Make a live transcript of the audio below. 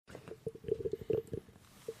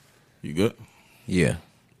You good? Yeah.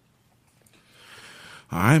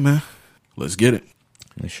 All right, man. Let's get it.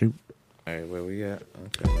 Let's shoot. All right, where we at?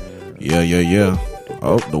 Okay, man. Yeah.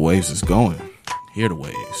 Oh, the waves is going. Hear the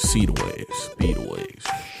waves. See the waves. Be the waves.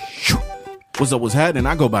 What's up, what's happening?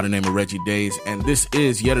 I go by the name of Reggie Days, and this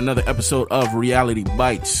is yet another episode of Reality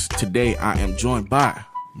Bites. Today, I am joined by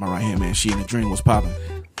my right-hand man, She in the Dream. What's popping?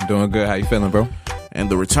 I'm doing good. How you feeling, bro? And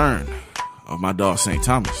the return of my dog, St.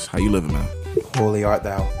 Thomas. How you living, man? Holy art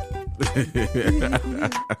thou.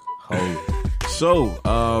 Holy.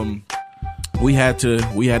 So, we had to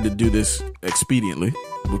do this expediently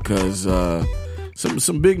because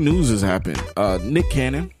some big news has happened. Nick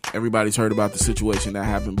Cannon, everybody's heard about the situation that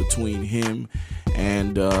happened between him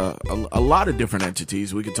and a lot of different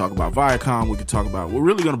entities. We could talk about Viacom. We're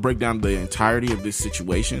really going to break down the entirety of this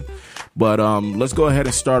situation. But let's go ahead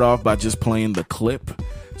and start off by just playing the clip.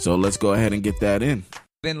 So let's go ahead and get that in.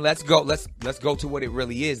 Then let's go to what it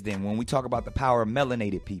really is then. When we talk about the power of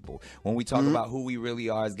melanated people, when we talk about who we really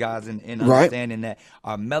are as guys and understanding that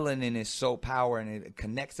our melanin is so powerful and it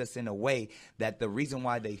connects us in a way that the reason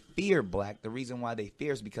why they fear black, the reason why they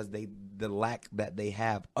fear is because the lack that they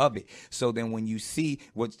have of it. So then when you see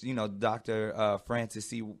what, Dr. Francis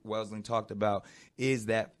C. Welsing talked about is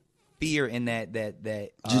that fear in that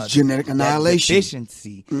just genetic annihilation, that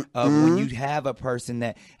deficiency of when you have a person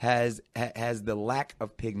that has the lack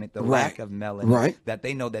of pigment, the lack of melanin, that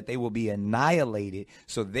they know that they will be annihilated.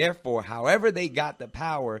 So therefore, however they got the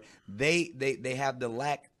power, they have the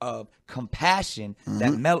lack of compassion.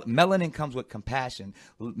 That melanin comes with compassion.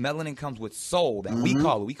 Melanin comes with soul. That we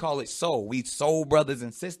call it soul. We soul brothers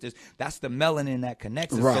and sisters. That's the melanin that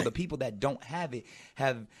connects us. So the people that don't have it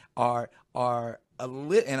are a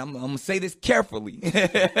little, and I'm gonna say this carefully,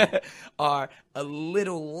 are a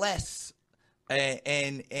little less,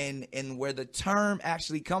 and where the term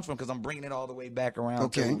actually comes from, because I'm bringing it all the way back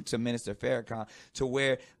around to Minister Farrakhan, to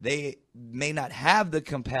where they may not have the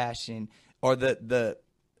compassion or the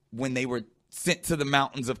when they were sent to the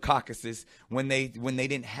mountains of Caucasus, when they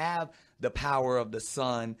didn't have the power of the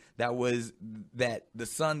sun, that the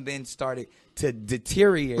sun then started to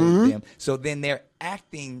deteriorate them. So then they're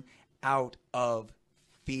acting out of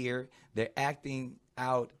fear. They're acting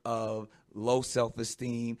out of low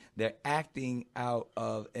self-esteem. They're acting out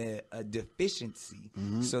of a deficiency.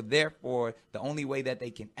 So therefore, the only way that they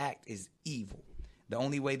can act is evil. The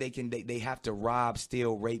only way they have to rob,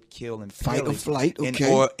 steal, rape, kill, and fight or flight,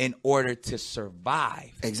 in order to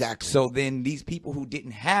survive. Exactly. So then these people who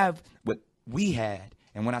didn't have what we had,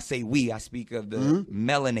 and when I say we, I speak of the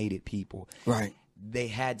melanated people. Right. They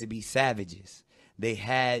had to be savages. They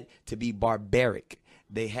had to be barbaric.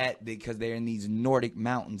 Because they're in these Nordic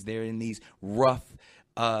mountains. They're in these rough,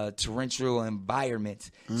 torrential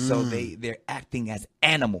environments. So they're acting as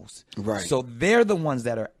animals. Right. So they're the ones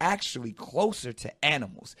that are actually closer to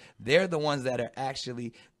animals. They're the ones that are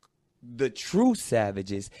actually the true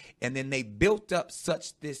savages. And then they built up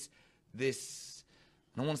such this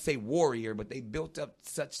I don't want to say warrior, but they built up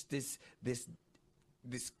such this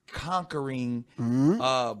conquering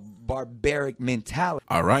barbaric mentality.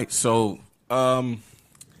 All right, so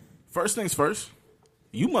first things first,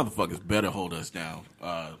 you motherfuckers better hold us down.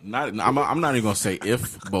 I'm not even gonna say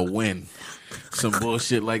if, but when some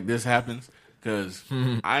bullshit like this happens, because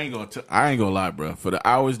I ain't gonna lie, bro. For the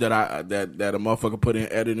hours that a motherfucker put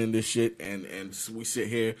in editing this shit, and we sit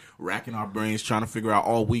here racking our brains trying to figure out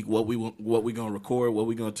all week what we gonna record, what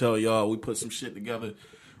we gonna tell y'all. We put some shit together.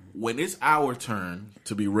 When it's our turn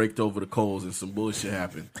to be raked over the coals and some bullshit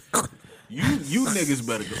happen, you niggas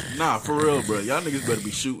better go. Nah, for real, bro. Y'all niggas better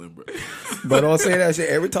be shooting, bro. But don't say that shit.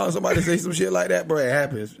 Every time somebody say some shit like that, bro, it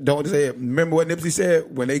happens. Don't say it. Remember what Nipsey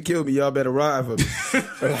said? When they kill me, y'all better ride for me.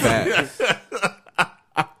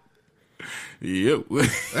 Yep.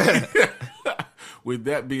 With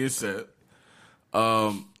that being said,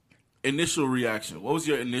 initial reaction. What was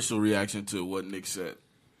your initial reaction to what Nick said?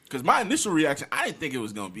 Because my initial reaction, I didn't think it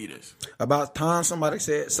was going to be this. About time somebody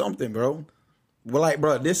said something, bro. Well, like,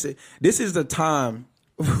 bro, this is the time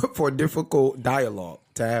for difficult dialogue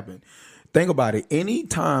to happen. Think about it.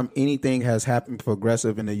 Anytime anything has happened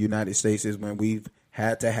progressive in the United States is when we've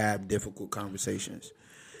had to have difficult conversations.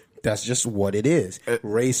 That's just what it is.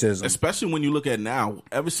 Racism. Especially when you look at now,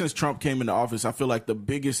 ever since Trump came into office, I feel like the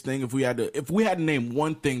biggest thing, if we had to name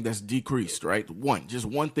one thing that's decreased, right? Just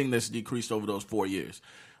one thing that's decreased over those 4 years,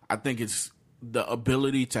 I think it's the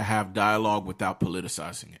ability to have dialogue without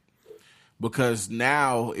politicizing it. Because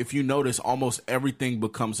now, if you notice, almost everything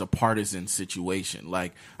becomes a partisan situation.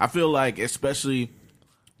 Like, I feel like, especially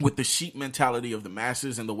with the sheep mentality of the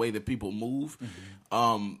masses and the way that people move,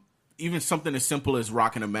 even something as simple as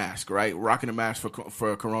rocking a mask, right? Rocking a mask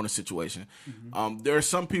for a corona situation. There are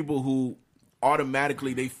some people who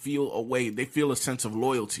automatically they feel a sense of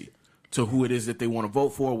loyalty to who it is that they want to vote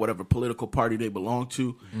for, whatever political party they belong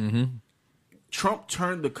to. Trump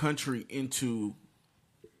turned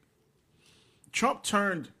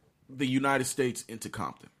the United States into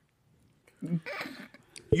Compton.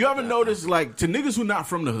 You ever notice, like, to niggas who not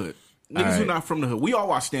from the hood, we all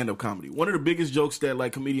watch stand-up comedy. One of the biggest jokes that,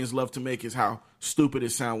 like, comedians love to make is how stupid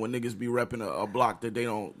it sound when niggas be repping a block that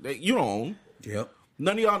you don't own. Yep.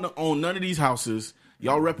 None of y'all own none of these houses.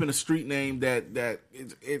 Y'all repping a street name that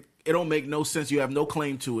it don't make no sense. You have no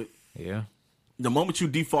claim to it. Yeah. The moment you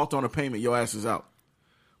default on a payment, your ass is out.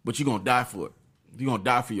 But you're going to die for it. You're going to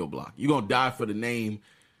die for your block. You're going to die for the name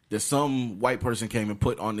that some white person came and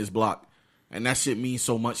put on this block. And that shit means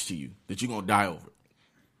so much to you that you're going to die over it.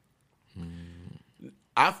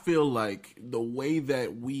 I feel like the way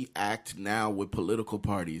that we act now with political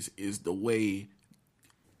parties is the way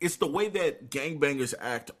that gangbangers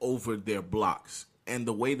act over their blocks. And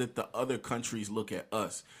the way that the other countries look at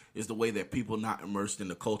us is the way that people not immersed in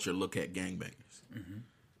the culture look at gangbangers.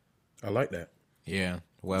 I like that. Yeah.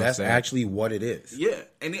 Well, That's actually what it is. Yeah,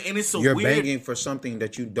 and it's You're weird, banging for something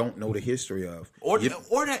that you don't know the history of. or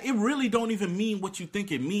that it really don't even mean what you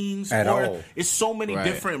think it means At all. It's so many Right.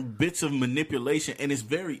 different bits of manipulation, and it's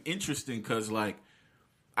very interesting because, like,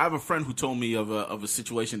 I have a friend who told me of a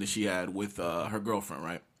situation that she had with her girlfriend.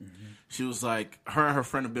 Right, she was like, her and her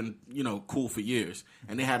friend have been cool for years,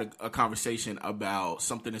 and they had a conversation about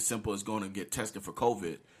something as simple as going to get tested for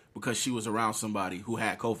COVID because she was around somebody who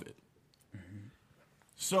had COVID.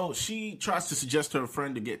 So she tries to suggest to her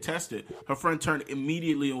friend to get tested. Her friend turned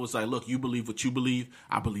immediately and was like, look, you believe what you believe.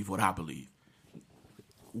 I believe what I believe.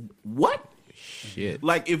 What? Shit.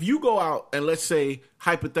 Like, if you go out and let's say,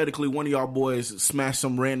 hypothetically, one of y'all boys smash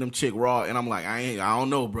some random chick raw, and I'm like, I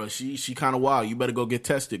don't know, bro. She kind of wild. You better go get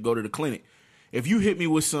tested. Go to the clinic. If you hit me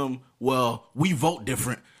with some, well, we vote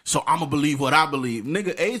different, so I'm going to believe what I believe.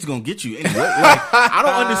 Nigga, AIDS going to get you anyway. Like, I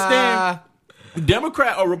don't understand.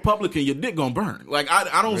 Democrat or Republican, your dick gonna burn. Like,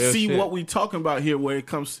 I don't Real see shit. what we talking about here where it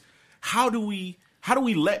comes. How do we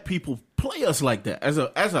let people play us like that as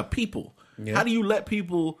a people? Yeah. How do you let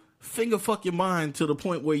people finger fuck your mind to the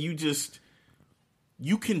point where you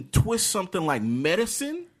can twist something like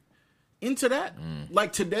medicine into that?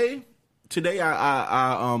 Like today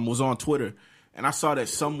I was on Twitter and I saw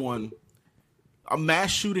that a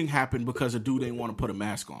mass shooting happened because a dude didn't want to put a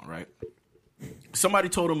mask on, right? Somebody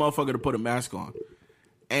told a motherfucker to put a mask on,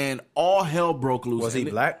 and all hell broke loose. Was he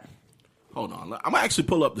black? Hold on, I'm gonna actually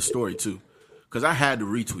pull up the story too, because I had to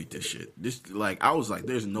retweet this shit. I was like,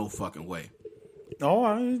 "There's no fucking way."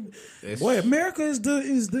 Oh, boy, America is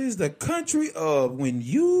the country of when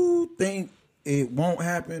you think it won't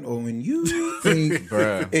happen, or when you think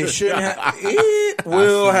Bruh. it shouldn't happen, it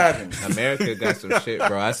will happen. America got some shit,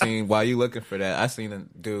 bro. I seen, while you looking for that, I seen a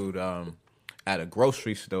dude at a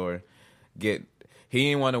grocery store he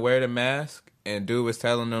didn't want to wear the mask, and dude was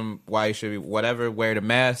telling him why he should wear the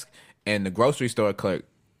mask, and the grocery store clerk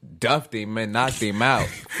duffed him and knocked him out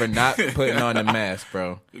for not putting on the mask,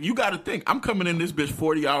 bro. You got to think, I'm coming in this bitch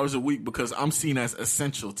 40 hours a week because I'm seen as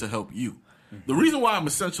essential to help you. The reason why I'm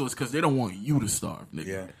essential is because they don't want you to starve, nigga.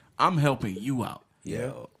 Yeah. I'm helping you out.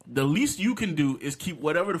 Yeah, The least you can do is keep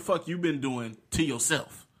whatever the fuck you've been doing to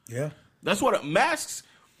yourself. yeah. That's what masks.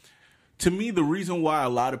 To me, the reason why a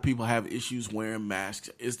lot of people have issues wearing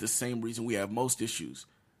masks is the same reason we have most issues.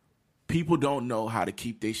 People don't know how to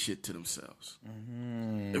keep their shit to themselves.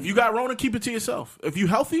 If you got Rona, keep it to yourself. If you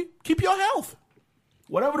healthy, keep your health.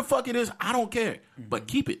 Whatever the fuck it is, I don't care. But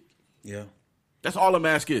keep it. Yeah. That's all a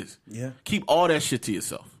mask is. Yeah. Keep all that shit to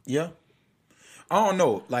yourself. Yeah. I don't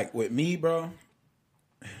know. Like with me, bro.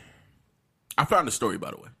 I found a story,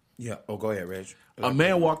 by the way. Yeah. Oh, go ahead, Reg. A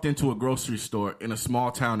man walked into a grocery store in a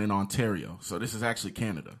small town in Ontario. So this is actually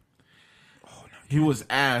Canada. He was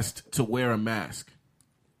asked to wear a mask.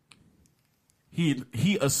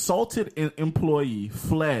 He assaulted an employee,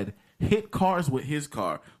 fled, hit cars with his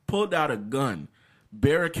car, pulled out a gun,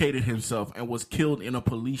 barricaded himself, and was killed in a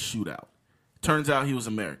police shootout. Turns out he was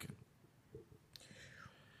American.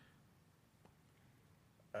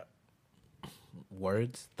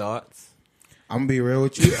 Words, thoughts. I'm gonna be real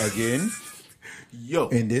with you again. Yo,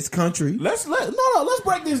 In this country, let's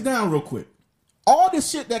break this down real quick. All this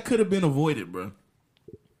shit that could have been avoided, bro.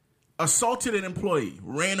 Assaulted an employee,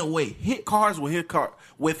 ran away, hit cars with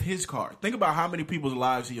his car. Think about how many people's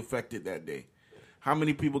lives he affected that day. How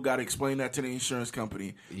many people got to explain that to the insurance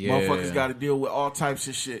company? Yeah. Motherfuckers got to deal with all types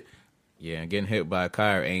of shit. Yeah, getting hit by a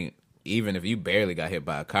car ain't, even if you barely got hit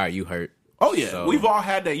by a car, you hurt. Oh yeah, So, we've all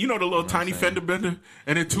had that. You know the little tiny saying? fender bender,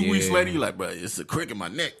 and then 2 weeks Yeah. later, you're like, bro, it's a crick in my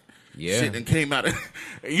neck. Yeah. Shit and came out.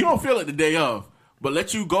 You don't feel it the day of, but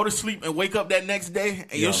let you go to sleep and wake up that next day,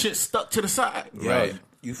 and your shit stuck to the side. Right.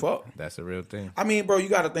 You fucked. That's a real thing. I mean, bro, you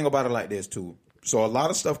got to think about it like this too. So a lot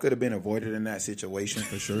of stuff could have been avoided in that situation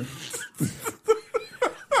for sure.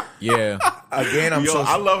 Yeah. Again, I'm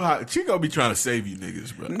I love how Chico be trying to save you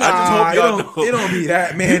niggas, bro. Nah, I just hope y'all know. it don't be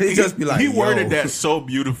that, man. It just be like he worded yo. that so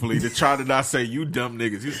beautifully to try to not say you dumb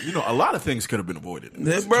niggas. You know, a lot of things could have been avoided.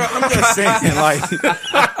 Bro, I'm just saying, like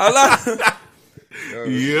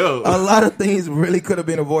a lot of things really could have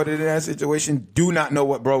been avoided in that situation. Do not know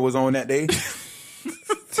what bro was on that day.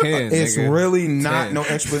 10. It's nigga. really not 10. no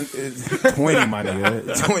extra. It's 20, my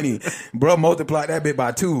nigga. 20. Bro, multiply that bit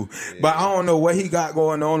by 2. But I don't know what he got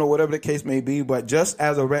going on or whatever the case may be. But just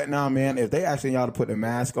as of right now, man, if they asking y'all to put the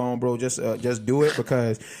mask on, bro, just do it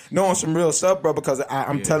because knowing some real stuff, bro. Because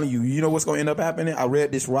I'm telling you, you know what's gonna end up happening. I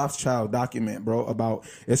read this Rothschild document, bro, about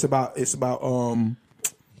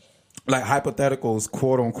like hypotheticals,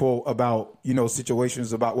 quote unquote, about, you know,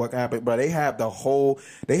 situations about what happened, but they have the whole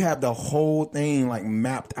thing like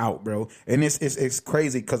mapped out, bro. And it's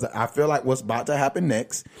crazy because I feel like what's about to happen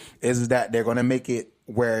next is that they're gonna make it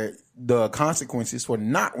where the consequences for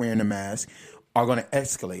not wearing a mask are gonna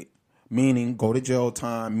escalate, meaning go to jail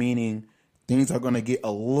time, meaning things are gonna get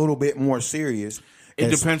a little bit more serious. It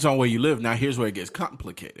depends on where you live. Now, here's where it gets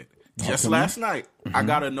complicated. Just last night, I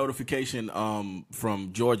got a notification from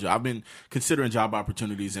Georgia. I've been considering job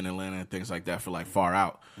opportunities in Atlanta and things like that for like far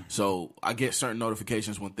out. So I get certain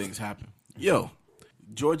notifications when things happen. Yo,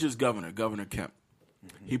 Georgia's Governor Kemp,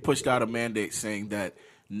 he pushed out a mandate saying that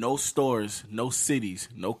no stores, no cities,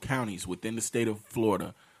 no counties within the state of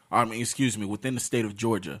Florida, within the state of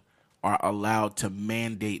Georgia are allowed to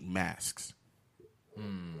mandate masks.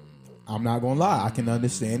 I'm not gonna lie, I can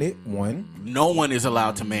understand it. No one is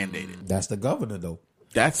allowed to mandate it. That's the governor though.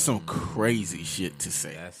 That's some crazy shit to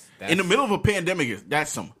say. That's- In the middle of a pandemic,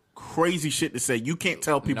 that's some crazy shit to say. You can't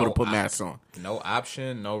tell people to put masks on. No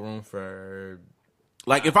option, no room for.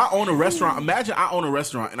 Like, if I own a restaurant, imagine I own a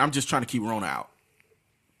restaurant and I'm just trying to keep Rona out.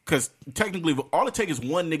 Because technically, all it takes is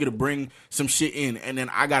one nigga to bring some shit in, and then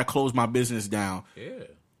I got to close my business down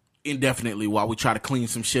indefinitely while we try to clean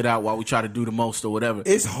some shit out, while we try to do the most or whatever.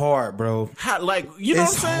 It's hard, bro. Like, you know what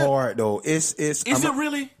I'm It's saying? hard though. Is it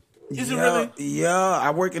really? Is it really? Yeah,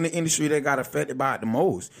 I work in the industry that got affected by it the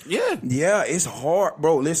most. Yeah. Yeah, it's hard,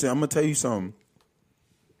 bro. Listen, I'm gonna tell you something.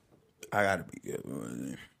 I gotta be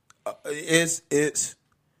good. It's.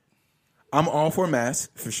 I'm all for masks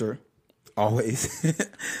for sure. Always.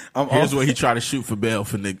 Here's where he tried to shoot for bail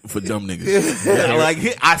for dumb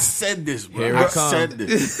niggas. I said this, bro. Here it I comes. said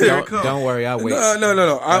this. Don't worry, I'll wait.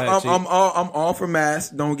 No. ahead, I'm all for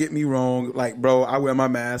masks. Don't get me wrong. Like, bro, I wear my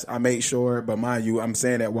mask. I make sure. But mind you, I'm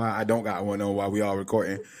saying that while I don't got one on while we all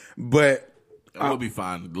recording. But We'll be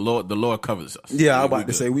fine. The Lord covers us. yeah, I'm We about to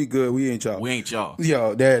good. say we good. We ain't y'all. We ain't y'all.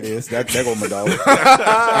 Yo, there it is. There go my dog.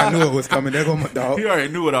 I knew it was coming. There go my dog. He already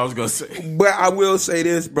knew what I was gonna say. But I will say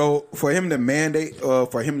this, bro. For him to mandate,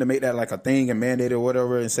 for him to make that like a thing and mandate it or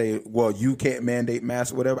whatever, and say, well, you can't mandate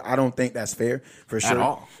masks or whatever, I don't think that's fair for sure.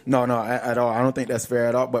 all. No, at all. I don't think that's fair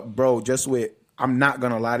at all. But bro, I'm not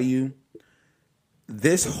gonna lie to you.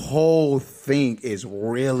 This whole thing is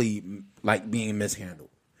really like being mishandled.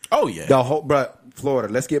 Oh yeah. The whole, bro,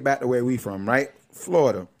 Florida. Let's get back to where we from, right?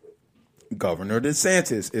 Florida. Governor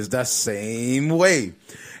DeSantis is the same way.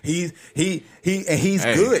 He's Hey,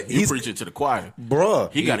 good. You He's preaching to the choir,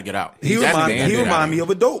 bruh. He got to get out. He That's remind me of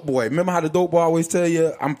a dope boy. Remember how the dope boy always tell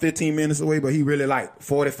you I'm 15 minutes away, but he really like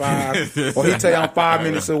 45, or he tell you I'm 5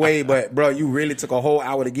 minutes away, but bro, you really took a whole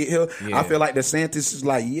hour to get here. Yeah. I feel like DeSantis is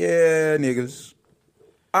like, yeah, niggas,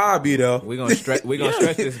 I'll be there. We're gonna stretch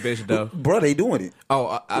this bitch though. Bro, they doing it.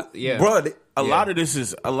 Oh, yeah. Bro, A lot of this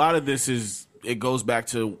is it goes back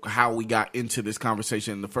to how we got into this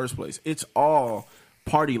conversation in the first place. It's all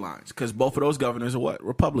party lines because both of those governors are what?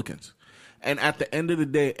 Republicans. And at the end of the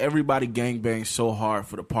day, everybody gangbangs so hard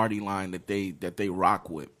for the party line that they rock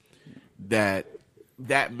with that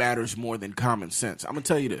matters more than common sense. I'm gonna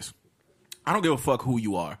tell you this. I don't give a fuck who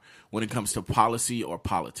you are when it comes to policy or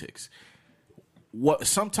politics.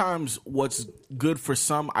 Sometimes what's good for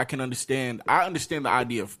some, I can understand. I understand the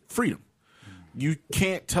idea of freedom. You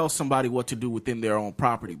can't tell somebody what to do within their own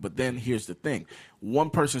property. But then here's the thing. One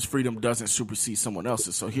person's freedom doesn't supersede someone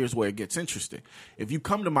else's. So here's where it gets interesting. If you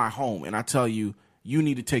come to my home and I tell you, you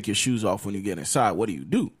need to take your shoes off when you get inside, what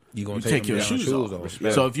do? You gonna take take your them shoes shoes off.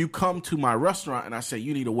 off. So if you come to my restaurant and I say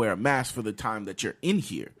you need to wear a mask for the time that you're in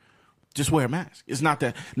here, just wear a mask. It's not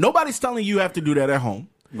that. Nobody's telling you have to do that at home.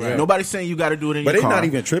 Right. Nobody's saying you got to do it in But your they're car. not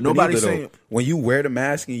even tripping Nobody's either, saying. though. When you wear the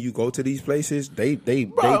mask and you go to these places, they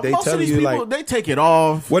Bro, most tell of these you people, like they take it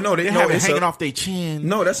off. Well, no, they no, have it it's hanging a- off their chin.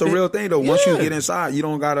 no, that's a real thing though. Once you Yeah. get inside, you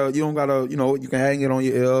don't gotta, you know, you can hang it on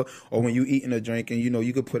your ear, or when you eating a drink, and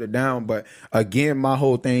you could put it down. But again, my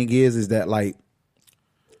whole thing is that like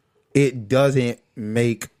it doesn't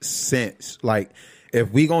make sense. Like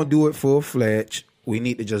if we gonna do it full fledged, we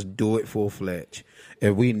need to just do it full fledged.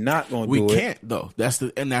 If we not gonna We do can't though. That's the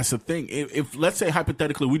thing. If let's say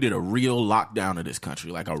hypothetically we did a real lockdown of this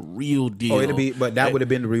country, like a real deal. it'd be, but that would have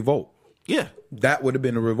been the revolt. Yeah. That would have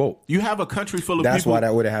been a revolt. You have a country full of That's people. why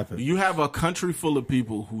that would have happened. You have a country full of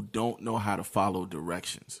people who don't know how to follow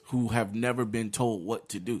directions, who have never been told what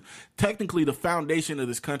to do. Technically, the foundation of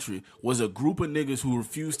this country was a group of niggas who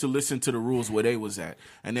refused to listen to the rules where they was at,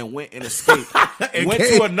 and then went and escaped, went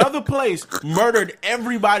to another place, murdered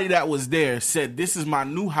everybody that was there, said, "This is my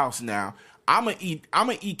new house now. I'm gonna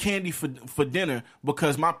eat candy for dinner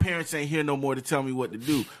because my parents ain't here no more to tell me what to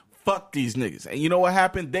do." Fuck these niggas. And you know what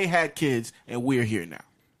happened? They had kids, and we're here now.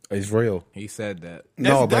 It's real. He said that.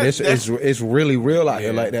 No, but That's- it's really real out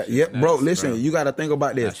here Yeah, like that. shit Yeah, bro. nuts, Listen, bro. you got to think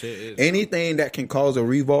about this. That shit is. Anything that can cause a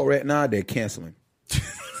revolt right now, they're canceling.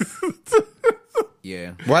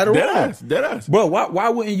 Yeah. Right or wrong? Deadass. Bro, why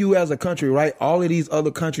wouldn't you as a country, right? All of these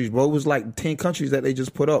other countries, bro, it was like 10 countries that they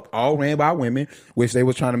just put up, all ran by women, which they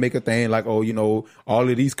was trying to make a thing like, oh, all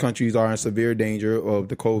of these countries are in severe danger of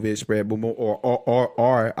the COVID spread, boom, boom, or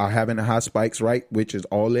are having the high spikes, right? Which is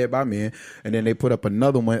all led by men. And then they put up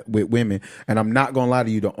another one with women. And I'm not going to lie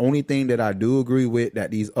to you. The only thing that I do agree with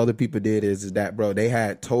that these other people did is that, bro, they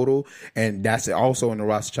had total, and that's also in the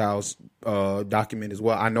Rothschilds document as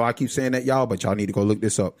well. I know I keep saying that, y'all, but y'all need to go look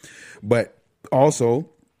this up. But also,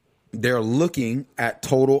 they're looking at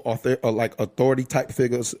total like authority type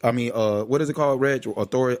figures. I mean, what is it called, Reg?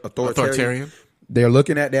 Authoritarian. They're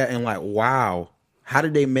looking at that and like, wow, how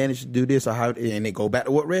did they manage to do this? And they go back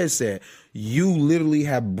to what Reg said. You literally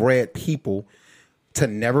have bred people to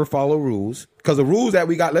never follow rules. Because the rules that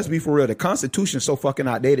we got, let's be for real, the Constitution is so fucking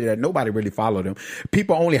outdated that nobody really follow them.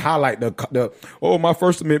 People only highlight my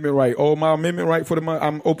First Amendment right, my amendment right for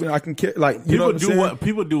I'm open, I can like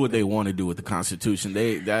People do what they want to do with the Constitution.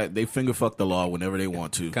 They finger fuck the law whenever they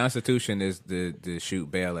want to. Constitution is the shoot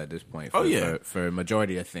bail at this point. For a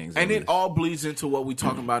majority of things, and it all bleeds into what we're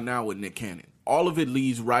talking about now with Nick Cannon. All of it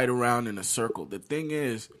leads right around in a circle. The thing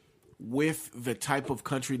is, with the type of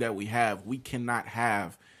country that we have, we cannot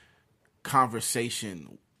have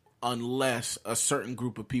conversation unless a certain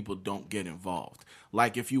group of people don't get involved.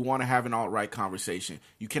 Like if you want to have an alt-right conversation,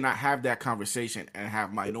 you cannot have that conversation and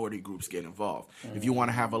have minority groups get involved. If you want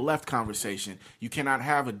to have a left conversation, you cannot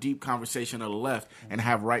have a deep conversation of the left and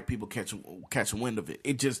have right people catch wind of it.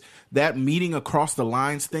 It just, that meeting across the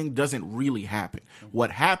lines thing doesn't really happen.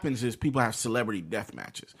 What happens is people have celebrity death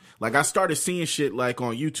matches. Like I started seeing shit like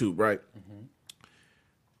on YouTube, right?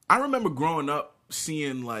 I remember growing up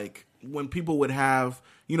seeing like when people would have,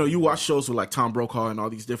 you watch shows with like Tom Brokaw and all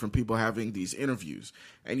these different people having these interviews,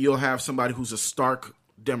 and you'll have somebody who's a stark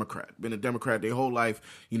Democrat, been a Democrat their whole life,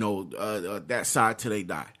 that side till they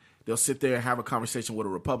die. They'll sit there and have a conversation with a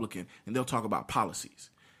Republican, and they'll talk about policies.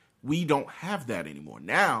 We don't have that anymore.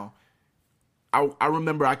 Now, I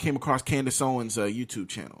remember I came across Candace Owens' YouTube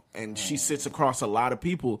channel, and she sits across a lot of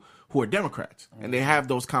people who are Democrats, and they have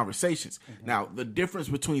those conversations. Now, the difference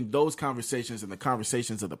between those conversations and the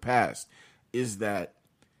conversations of the past is that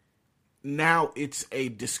now it's a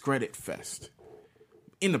discredit fest.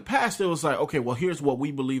 In the past, it was like, okay, well, here's what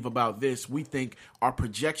we believe about this. We think our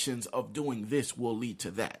projections of doing this will lead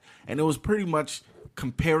to that. And it was pretty much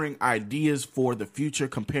comparing ideas for the future,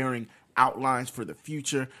 comparing outlines for the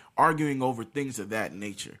future, arguing over things of that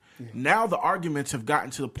nature. Now the arguments have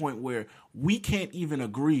gotten to the point where we can't even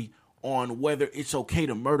agree on whether it's okay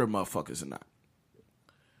to murder motherfuckers or not.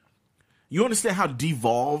 You understand how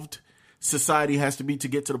devolved society has to be to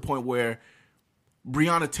get to the point where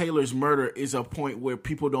Breonna Taylor's murder is a point where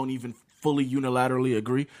people don't even fully unilaterally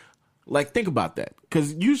agree? Like, think about that.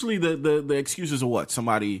 Because usually the excuses are what?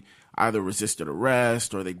 Somebody either resisted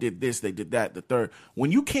arrest or they did this, they did that, the third.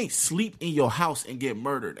 When you can't sleep in your house and get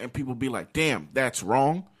murdered and people be like, damn, that's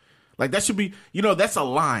wrong. Like, that should be, that's a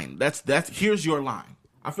line. That's here's your line.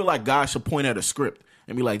 I feel like God should point at a script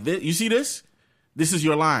and be like, you see this? This is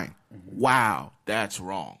your line. Wow, that's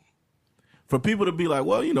wrong. For people to be like,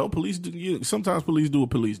 well, police do, sometimes police do what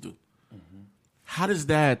police do. How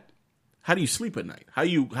do you sleep at night? How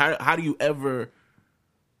do you ever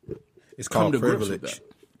it's come called to grips with privilege. that?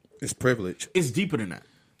 It's privilege. It's deeper than that.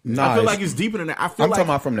 I feel like it's deeper than that. I'm talking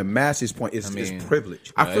about from the masses point. It's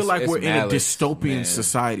privilege. I feel like it's we're in a malice, dystopian man.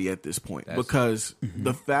 society at this point because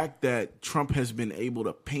the fact that Trump has been able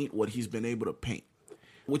to paint what he's been able to paint,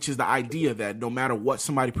 which is the idea that no matter what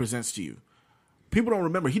somebody presents to you, people don't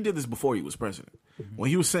remember he did this before he was president. When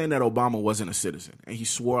he was saying that Obama wasn't a citizen, and he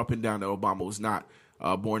swore up and down that Obama was not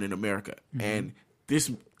born in America, and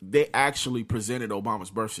they actually presented Obama's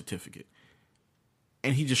birth certificate.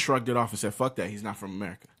 And he just shrugged it off and said, fuck that, he's not from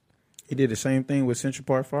America. He did the same thing with Central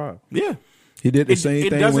Park 5. Yeah. He did the same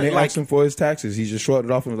thing when they asked him for his taxes. He just shrugged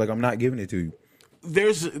it off and was like, I'm not giving it to you.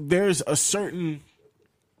 There's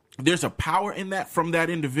a power in that from that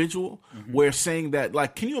individual where saying that,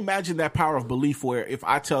 like, can you imagine that power of belief where if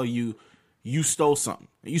I tell you you stole something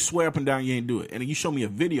and you swear up and down you ain't do it, and then you show me a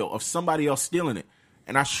video of somebody else stealing it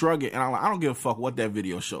and I shrug it and I'm like, I don't give a fuck what that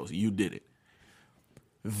video shows. You did it.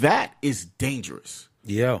 That is dangerous.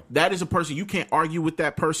 Yeah. That is a person, you can't argue with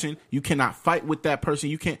that person. You cannot fight with that person.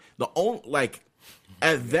 You can't,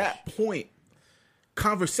 at that point,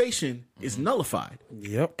 conversation is nullified.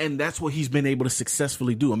 Yep. And that's what he's been able to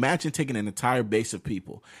successfully do. Imagine taking an entire base of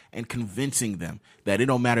people and convincing them that it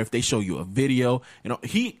don't matter if they show you a video.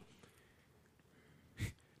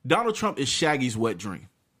 Donald Trump is Shaggy's wet dream.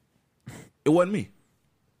 It wasn't me.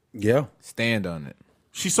 Yeah. Stand on it.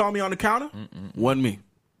 She saw me on the counter. Wasn't me.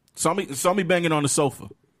 Saw me banging on the sofa.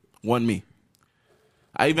 Wasn't me.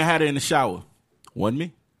 I even had her in the shower. Wasn't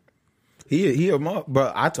me.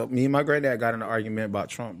 Bro, me and my granddad got in an argument about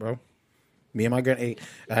Trump, bro. Me and my granddad,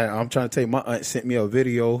 I'm trying to tell you, my aunt sent me a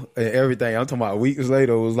video and everything. I'm talking about weeks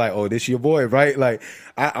later, it was like, oh, this your boy, right? Like,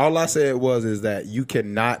 all I said is that you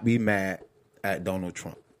cannot be mad at Donald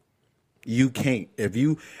Trump. You can't.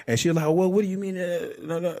 And she was like, well, what do you mean?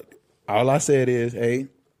 No. All I said is, hey,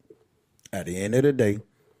 at the end of the day,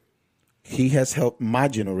 he has helped my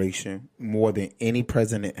generation more than any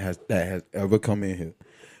president that has ever come in here.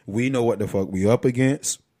 We know what the fuck we up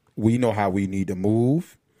against. We know how we need to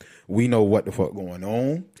move. We know what the fuck going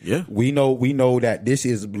on. Yeah. We know that this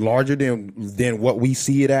is larger than what we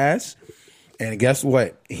see it as. And guess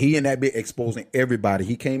what? He in that bit exposing everybody.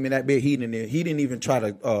 He came in that bit. He didn't even try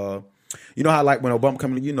to. You know how like when Obama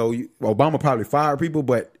came in, Obama probably fired people,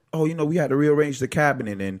 but we had to rearrange the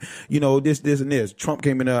cabinet and, this and this. Trump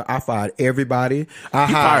came in there. I fired everybody. I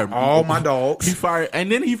hired all my dogs. He fired,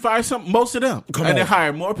 and then he fired most of them. Then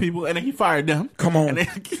hired more people, and then he fired them. Come on.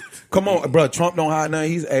 Come on, bro. Trump don't hire none.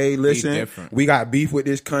 Listen, we got beef with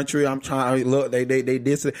this country. I'm trying, look, they did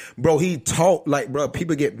this. Bro, he talked like, bro,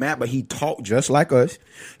 people get mad, but he talked just like us.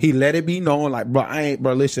 He let it be known, like,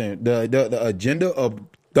 bro, listen, the agenda of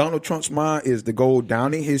Donald Trump's mind is to go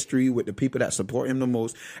down in history with the people that support him the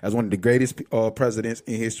most as one of the greatest presidents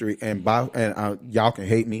in history. And y'all can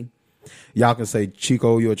hate me. Y'all can say,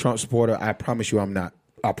 Chico, you're a Trump supporter. I promise you I'm not.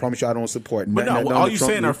 I promise you I don't support. But no, all you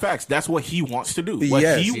saying are facts. That's what he wants to do.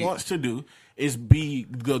 What he wants to do is be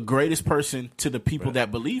the greatest person to the people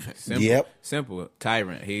that believe him. Simple.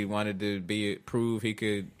 Tyrant. He wanted to prove he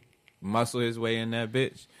could muscle his way in that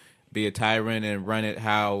bitch, be a tyrant and run it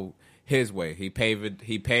how his way. He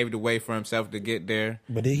paved the way for himself to get there.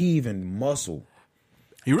 But did he even muscle?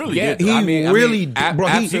 He really did. Bro,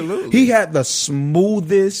 absolutely. He had the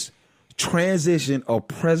smoothest transition of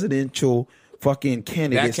presidential fucking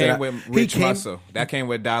candidates. That came with rich muscle. That came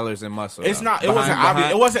with dollars and muscle. It's not. It wasn't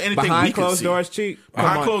obvious. It wasn't anything behind we could closed see. doors cheap.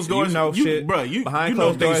 Behind closed doors, shit. Bro, behind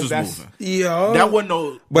know closed things doors. was moving. Yeah, that wasn't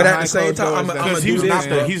no. But at the same time, because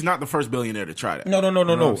he's not the first billionaire to try that. No.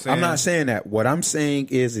 I'm not saying that. What I'm saying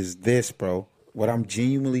is this, bro. What I'm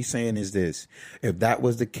genuinely saying is this. If that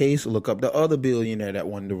was the case, look up the other billionaire that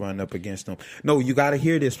wanted to run up against him. No, you got to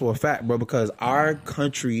hear this for a fact, bro, because our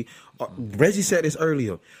country, Reggie said this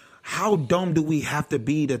earlier, how dumb do we have to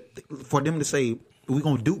be for them to say, we're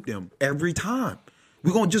going to dupe them every time?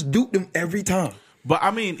 We're going to just dupe them every time. But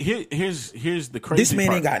I mean, here's the crazy part. This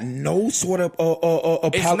man ain't got no sort of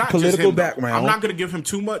political background. I'm not going to give him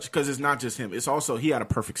too much because it's not just him. It's also, he had a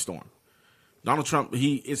perfect storm. Donald Trump,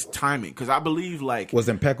 it's timing, because I believe was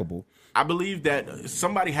impeccable. I believe that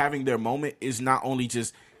somebody having their moment is not only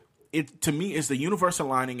just it. To me, it's the universe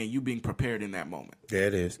aligning and you being prepared in that moment. There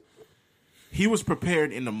it is. He was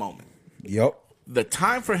prepared in the moment. Yep. The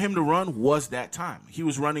time for him to run was that time. He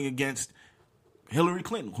was running against Hillary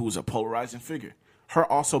Clinton, who was a polarizing figure. Her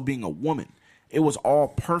also being a woman. It was all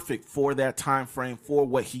perfect for that time frame, for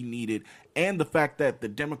what he needed, and the fact that the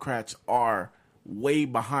Democrats are way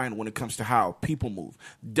behind when it comes to how people move.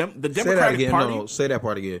 The Democratic Party. Say that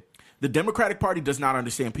part again. The Democratic Party does not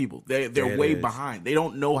understand people. They're way behind. They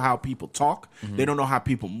don't know how people talk. They don't know how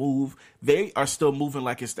people move. They are still moving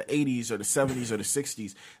like it's the 80s or the 70s or the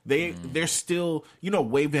 60s. They're still,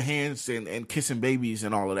 waving hands and kissing babies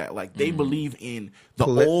and all of that. Like, they believe in the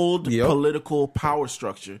old political power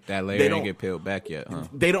structure. That layer didn't get peeled back yet, huh?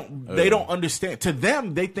 They don't understand. To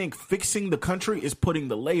them, they think fixing the country is putting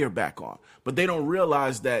the layer back on. But they don't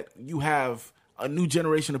realize that you have a new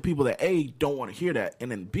generation of people that A, don't want to hear that, and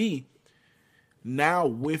then B, now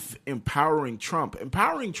with empowering Trump,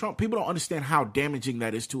 people don't understand how damaging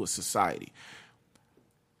that is to a society.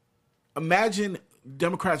 Imagine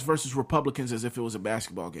Democrats versus Republicans as if it was a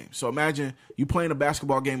basketball game. So imagine you playing a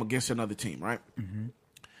basketball game against another team, right? Mm-hmm.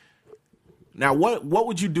 Now, what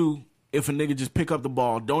would you do if a nigga just pick up the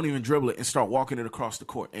ball, don't even dribble it, and start walking it across the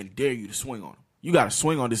court and dare you to swing on him? You got to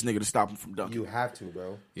swing on this nigga to stop him from dunking. You have to,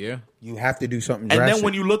 bro. Yeah. You have to do something And drastic. then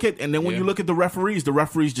when you look at the referees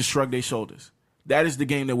just shrug their shoulders. That is the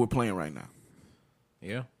game that we're playing right now.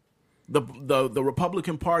 Yeah. The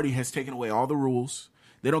Republican Party has taken away all the rules.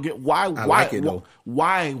 They don't get why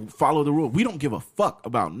follow the rule. We don't give a fuck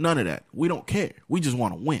about none of that. We don't care. We just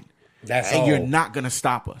want to win. That's and all. You're not going to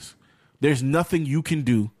stop us. There's nothing you can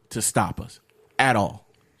do to stop us at all.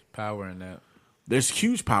 Power in that. There's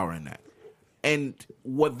huge power in that. And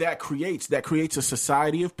what that creates a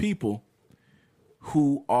society of people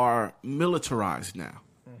who are militarized now.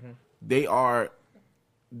 Mm-hmm.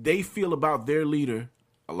 They feel about their leader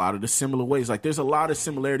a lot of the similar ways. Like, there's a lot of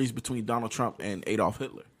similarities between Donald Trump and Adolf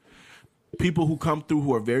Hitler. People who come through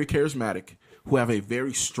who are very charismatic, who have a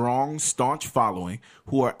very strong, staunch following,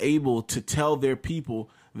 who are able to tell their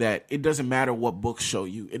people that it doesn't matter what books show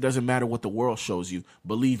you. It doesn't matter what the world shows you.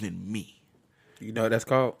 Believe in me. You know what that's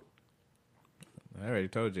called? I already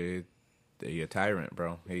told you, he's a tyrant,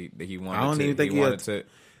 bro. He wanted. I don't to, even think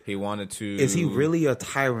he wanted to. Is he really a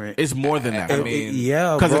tyrant? It's more than that. I mean,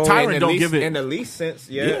 yeah, because a tyrant don't give it in the least sense.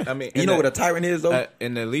 Yeah, I mean, you know what a tyrant is, though.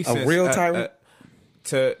 In the least a sense, real tyrant.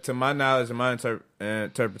 To my knowledge and my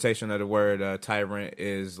interpretation of the word tyrant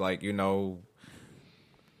is like being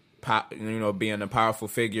a powerful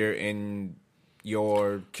figure in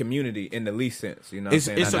your community in the least sense. You know, it's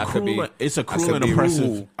a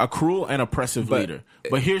cruel and oppressive leader.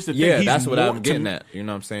 But here's the thing. Yeah, that's what I'm getting at. You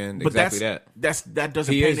know what I'm saying? But exactly that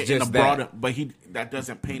doesn't paint it in a broader. But that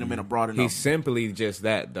doesn't paint him in a broader. He's simply just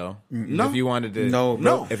that, though. No, if you wanted to,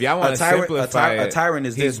 no. If y'all want to simplify a tyrant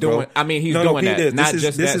is he's this, doing. bro. I mean, he's doing that. This Not is,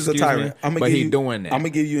 just this that. is a tyrant. But he's doing that. I'm gonna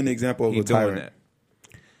give you an example of He's a tyrant. doing that.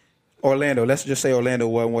 Orlando. Let's just say Orlando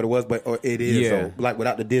wasn't what it was, but it is. Yeah. So, like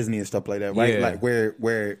without the Disney and stuff like that, right? Yeah. Like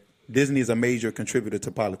where Disney is a major contributor to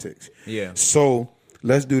politics. Yeah. So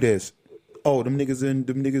let's do this. Oh, them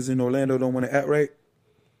niggas in Orlando don't want to act right.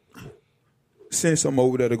 Send some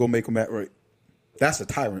over there to go make them act right. That's a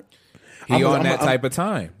tyrant. He on that type of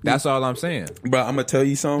time. That's all I'm saying. Bro, I'm gonna tell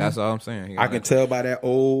you something. That's all I'm saying. I can tell by that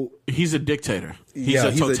old. He's a dictator. He's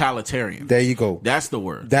a totalitarian. There you go. That's the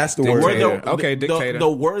word. That's the word. Okay, dictator. The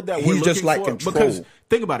word that we're He's just looking like for, control. because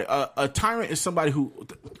think about it. A tyrant is somebody who.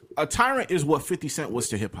 A tyrant is what 50 Cent was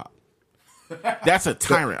to hip hop. That's a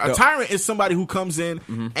tyrant. A tyrant is somebody who comes in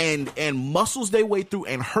and muscles their way through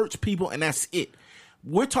and hurts people, and that's it.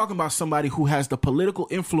 We're talking about somebody who has the political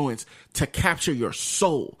influence to capture your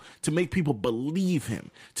soul, to make people believe him,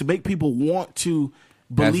 to make people want to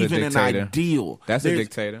believe in an ideal. That's a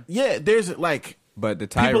dictator. Yeah, there's like. But the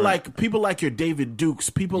tyrant, people like your David Dukes,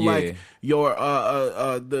 people like your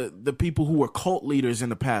the people who were cult leaders in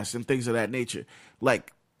the past and things of that nature.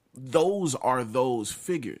 Like, those are those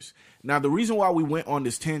figures. Now, the reason why we went on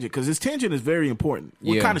this tangent, because this tangent is very important.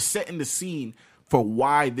 We're kind of setting the scene for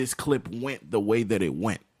why this clip went the way that it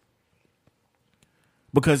went.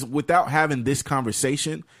 Because without having this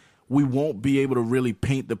conversation, we won't be able to really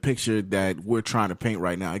paint the picture that we're trying to paint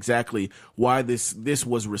right now. Exactly why this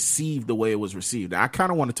was received the way it was received. I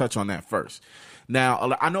kind of want to touch on that first.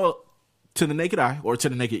 Now, I know to the naked eye, or to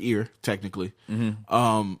the naked ear, technically,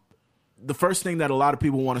 the first thing that a lot of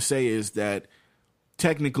people want to say is that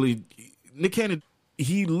technically Nick Cannon,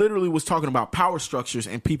 he literally was talking about power structures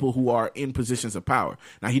and people who are in positions of power.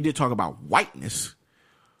 Now, he did talk about whiteness,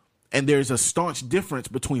 and there's a staunch difference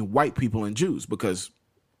between white people and Jews, because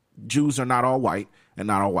Jews are not all white, and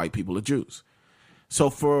not all white people are Jews. So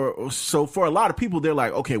for a lot of people, they're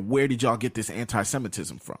like, okay, where did y'all get this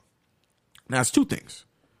anti-Semitism from? Now, it's two things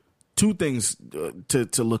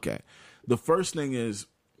to look at. The first thing is,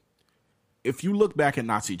 if you look back at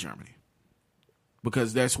Nazi Germany,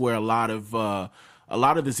 because that's where a lot of the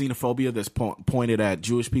xenophobia that's pointed at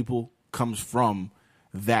Jewish people comes from,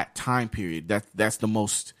 that time period. That's the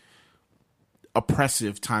most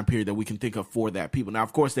oppressive time period that we can think of for that people. Now,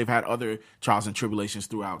 of course, they've had other trials and tribulations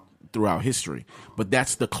throughout history, but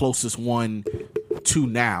that's the closest one to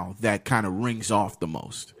now that kind of rings off the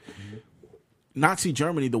most. Nazi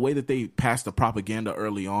Germany, the way that they passed the propaganda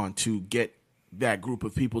early on to get that group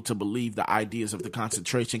of people to believe the ideas of the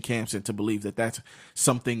concentration camps and to believe that that's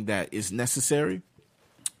something that is necessary,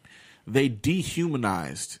 they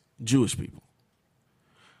dehumanized Jewish people.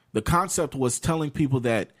 The concept was telling people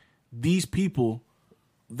that these people,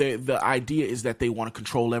 the idea is that they want to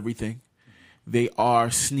control everything. They are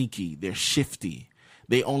sneaky. They're shifty.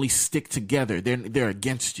 They only stick together. They're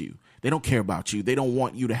against you. They don't care about you. They don't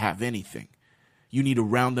want you to have anything. You need to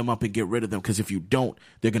round them up and get rid of them, because if you don't,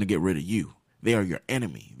 they're going to get rid of you. They are your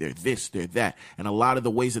enemy. They're this, they're that. And a lot of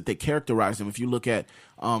the ways that they characterize them, if you look at,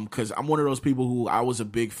 because I'm one of those people who I was a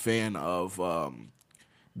big fan of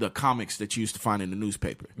the comics that you used to find in the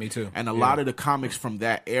newspaper. Me too. And a lot of the comics from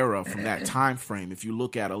that era, from that time frame, if you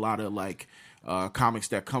look at a lot of like comics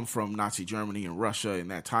that come from Nazi Germany and Russia in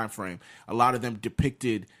that time frame, a lot of them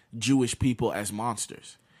depicted Jewish people as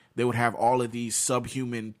monsters. They would have all of these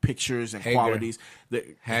subhuman pictures and qualities.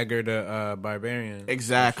 Haggard, barbarian.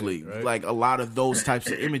 Exactly. Shit, right? Like a lot of those types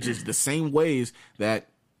of images, the same ways that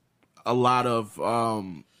a lot of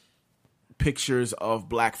pictures of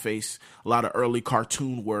blackface, a lot of early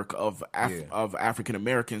cartoon work of African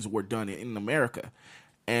Americans were done in America.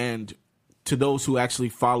 And to those who actually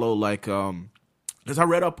follow, like, because I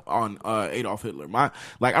read up on Adolf Hitler.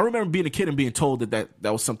 I remember being a kid and being told that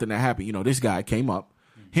was something that happened. You know, this guy came up.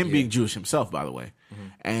 Him being Jewish himself, by the way,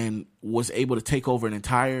 and was able to take over an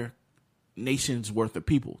entire nation's worth of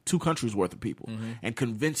people, 2 countries worth of people, and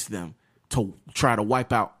convince them to try to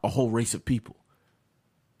wipe out a whole race of people,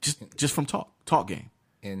 just from talk game.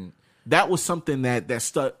 And that was something that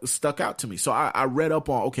stuck out to me. So I read up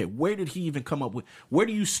on, okay, where did he even come up with? Where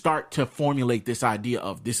do you start to formulate this idea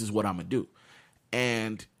of this is what I'm gonna do?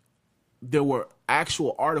 And there were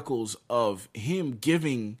actual articles of him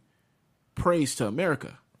giving praise to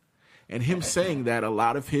America and him saying that a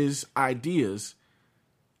lot of his ideas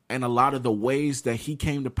and a lot of the ways that he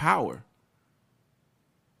came to power,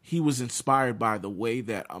 he was inspired by the way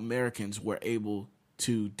that Americans were able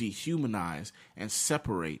to dehumanize and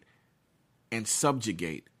separate and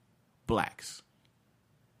subjugate blacks.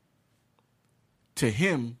 To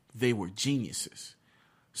him, they were geniuses.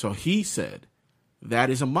 So he said that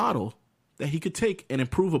is a model that he could take and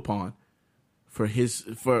improve upon for his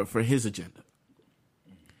agenda.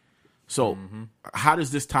 So how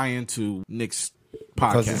does this tie into Nick's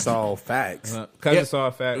podcast? Because it's all facts. It's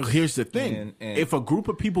all facts. Here's the thing. And if a group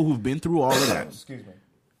of people who've been through all of that,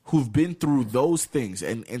 who've been through those things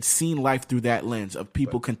and seen life through that lens of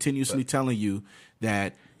people continuously telling you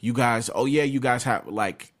that you guys have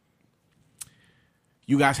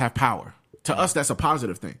power. To us, that's a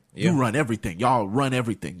positive thing. Yeah. You run everything. Y'all run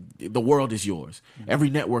everything. The world is yours. Every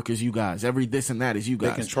network is you guys. Every this and that is you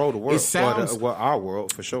guys. They control the world. It sounds, our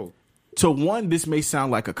world, for sure. To one, this may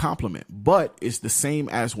sound like a compliment, but it's the same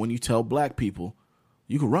as when you tell black people,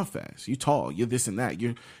 you can run fast, you tall, you're this and that,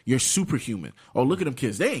 you're superhuman. Oh, look at them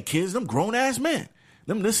kids. They ain't kids, them grown-ass men.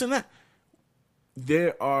 Them this and that.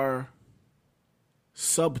 There are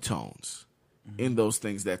subtones in those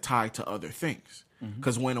things that tie to other things.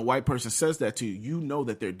 Because when a white person says that to you, you know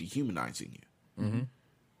that they're dehumanizing you.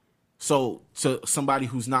 So to somebody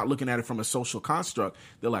who's not looking at it from a social construct,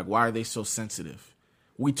 they're like, why are they so sensitive?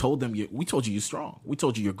 We told you you're strong. We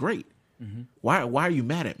told you you're great. Why are you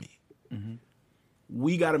mad at me?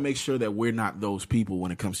 We got to make sure that we're not those people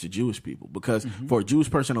when it comes to Jewish people. Because for a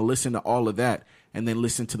Jewish person to listen to all of that and then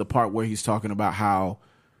listen to the part where he's talking about how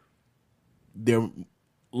they're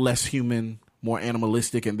less human, more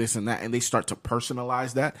animalistic and this and that, and they start to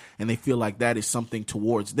personalize that, and they feel like that is something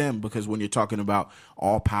towards them, because when you're talking about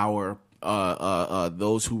all power,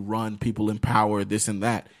 those who run, people in power, this and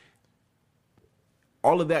that,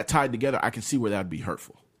 all of that tied together, I can see where that would be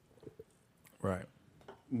hurtful. Right.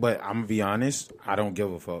 But I'm gonna be honest, I don't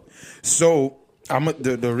give a fuck. So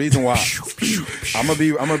the reason why I'm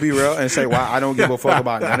gonna be real and say why I don't give a fuck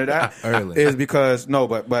about none of that is because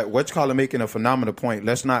but what you call it, making a phenomenal point.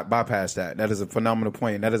 Let's not bypass that. That is a phenomenal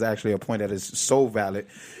point. That is actually a point that is so valid.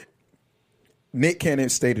 Nick Cannon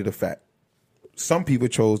stated a fact. Some people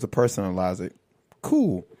chose to personalize it.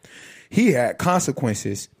 Cool. He had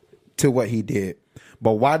consequences to what he did.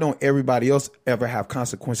 But why don't everybody else ever have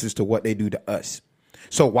consequences to what they do to us?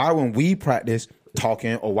 So why when we practice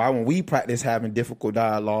talking, or why when we practice having difficult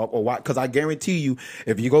dialogue, or why? Because I guarantee you,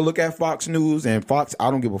 if you go look at Fox News and Fox,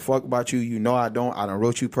 I don't give a fuck about you. You know I don't. I done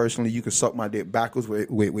wrote you personally. You can suck my dick backwards with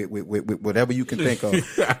whatever you can think of.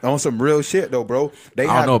 On some real shit though, bro. They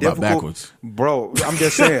I don't know difficult, about backwards, bro. I'm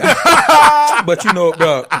just saying. But you know,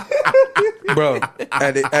 bro.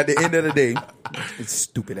 At the end of the day, it's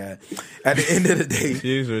stupid ass. At the end of the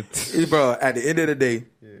day, bro. At the end of the day.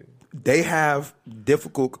 They have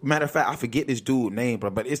difficult. Matter of fact, I forget this dude's name, bro,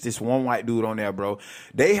 but it's this one white dude on there, bro.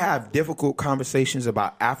 They have difficult conversations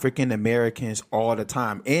about African Americans all the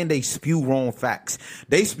time, and they spew wrong facts.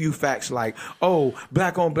 They spew facts like, "Oh,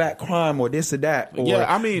 black on black crime," or this or that. Or yeah,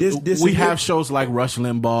 I mean, we have shows like Rush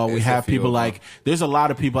Limbaugh. We have people like. There's a lot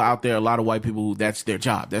of people out there, a lot of white people who that's their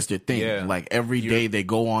job, that's their thing. Yeah. Like every day they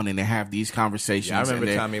go on and they have these conversations. Yeah, I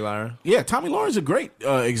remember Tommy Lauren. Yeah, Tommy Lauren's a great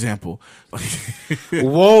example.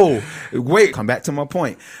 Whoa. Wait, come back to my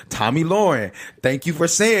point. Tommy Lauren, thank you for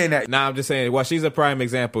saying that. Nah, I'm just saying, well, she's a prime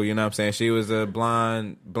example, you know what I'm saying? She was a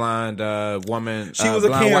blonde woman. She was a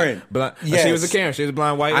Karen. Yes. She was a Karen. She was a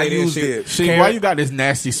blonde white lady. I used it. See, why you got this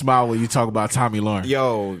nasty smile when you talk about Tommy Lauren?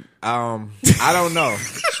 Yo, I don't know.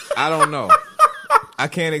 I don't know. I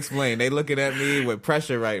can't explain. They looking at me with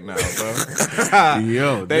pressure right now, bro.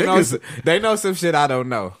 Yo, they know some shit I don't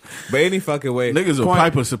know. But any fucking way, niggas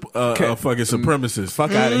are fucking supremacists. Fuck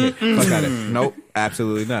out of here. Fuck out of here. Nope,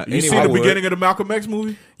 absolutely not. You see the beginning of the Malcolm X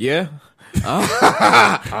movie? Yeah.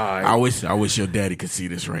 I wish your daddy could see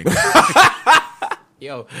this right now.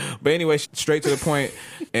 Yo, but anyway, straight to the point,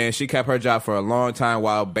 and she kept her job for a long time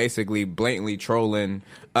while basically blatantly trolling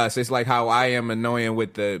us. It's like how I am annoying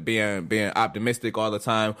with the being optimistic all the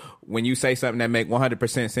time. When you say something that make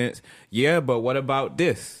 100% sense, yeah, but what about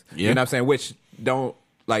this? Yeah. You know what I'm saying? Which don't,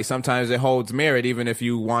 like, sometimes it holds merit even if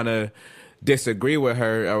you want to disagree with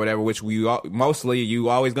her or whatever, which mostly you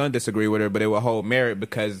always gonna disagree with her, but it will hold merit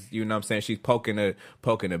because, you know what I'm saying, she's poking a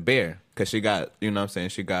bear because she got, you know what I'm saying,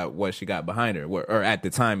 she got what she got behind her, or at the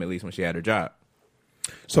time at least when she had her job.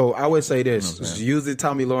 So I would say this, using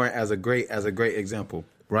Tommy Lauren as a great example,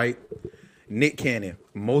 right? Nick Cannon,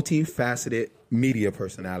 multifaceted media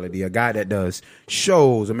personality, a guy that does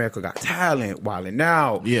shows, America Got Talent, Wild 'N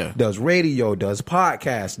Out, does radio, does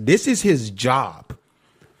podcasts. This is his job.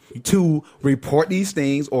 To report these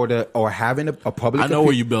things or having a public. I know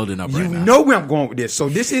where you're building up right now. You know where I'm going with this. So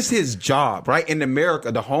this is his job, right? In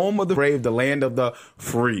America, the home of the brave, the land of the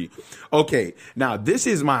free. Okay, now this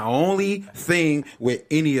is my only thing with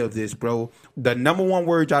any of this, bro. The number one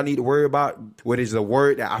word y'all need to worry about, what is the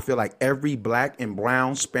word that I feel like every black and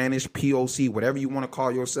brown, Spanish, POC, whatever you want to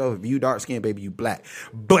call yourself, if you dark skinned, baby, you black.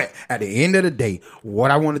 But at the end of the day,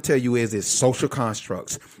 what I want to tell you is social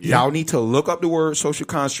constructs. Yeah. Y'all need to look up the word social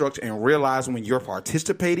constructs and realize when you're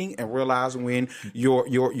participating and realize when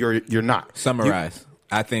you're not. Summarize.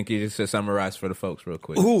 I think you just should summarize for the folks real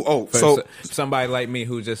quick. So somebody like me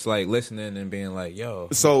who just like listening and being like, yo.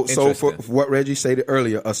 So for what Reggie said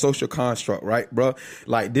earlier, a social construct, right, bro?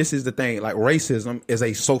 Like this is the thing. Like racism is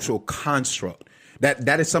a social construct.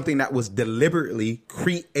 That is something that was deliberately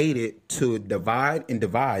created to divide and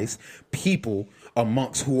devise people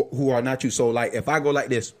amongst who are not you. So like if I go like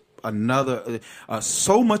this.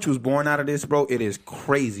 So much was born out of this, bro. It is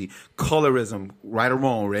crazy. Colorism, right or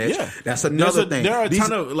wrong, Reg? Yeah, that's another thing. There are a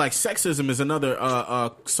ton of like sexism is another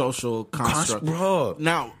social construct, bro.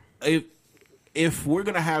 Now, if we're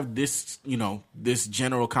gonna have this, this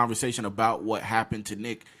general conversation about what happened to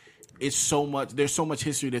Nick, there's so much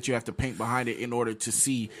history that you have to paint behind it in order to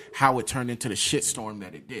see how it turned into the shitstorm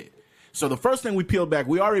that it did. So the first thing we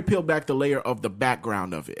already peeled back the layer of the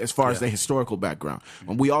background of it, as far as the historical background.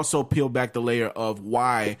 And we also peeled back the layer of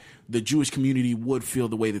why the Jewish community would feel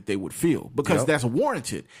the way that they would feel, because that's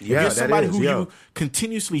warranted. Yeah, if you're somebody who you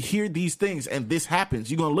continuously hear these things and this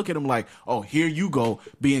happens, you're going to look at them like, oh, here you go,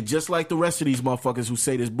 being just like the rest of these motherfuckers who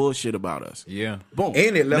say this bullshit about us. Yeah. Boom.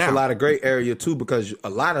 And it left a lot of gray area, too, because a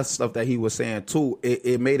lot of stuff that he was saying, too,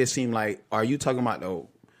 it made it seem like, are you talking about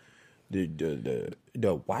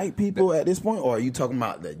the white people at this point, or are you talking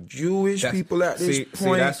about the Jewish people at this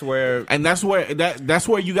point? See, that's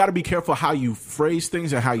where you got to be careful how you phrase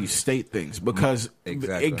things and how you state things, because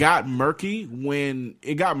it got murky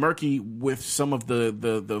with some of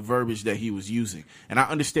the verbiage that he was using. And I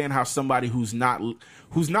understand how somebody who's not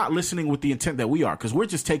listening with the intent that we are, because we're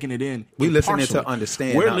just taking it in. We're listening to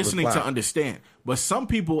understand. We're listening to understand. But some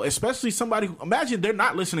people, especially somebody, imagine they're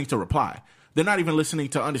not listening to reply. They're not even listening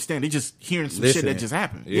to understand. They're just hearing some shit that just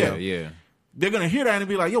happened. Yeah. They're going to hear that and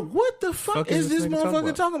be like, yo, what the fuck is this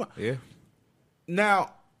motherfucker talking about? Yeah.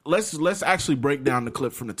 Now, let's actually break down the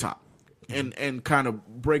clip from the top and kind of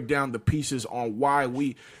break down the pieces on why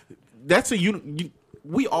that's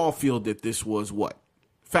we all feel that this was what?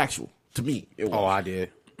 Factual. To me, it was. Oh, I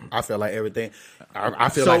did. I feel like everything. I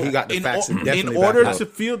feel like he got the facts. In order to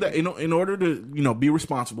feel that, in order to be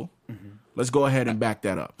responsible, let's go ahead and back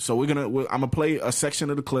that up. So I'm gonna play a section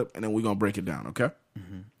of the clip, and then we're gonna break it down. Okay.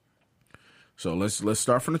 So let's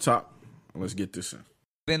start from the top. And let's get this in.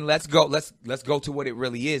 Then let's go to what it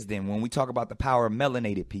really is then. When we talk about the power of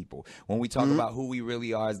melanated people, when we talk about who we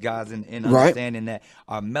really are as guys and understanding that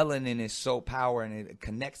our melanin is so powerful and it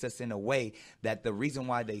connects us in a way that the reason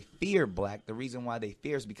why they fear black, the reason why they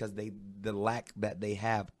fear is because the lack that they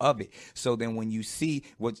have of it. So then when you see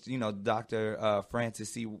what, Dr.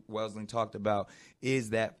 Francis C. Welsing talked about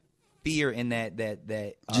is that fear in that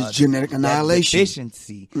just genetic annihilation, that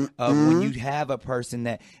deficiency of when you have a person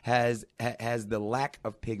that has the lack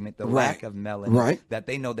of pigment, the lack of melanin, that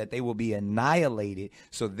they know that they will be annihilated.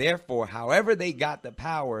 So therefore, however they got the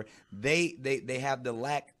power, they have the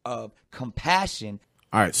lack of compassion.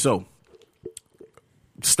 All right, so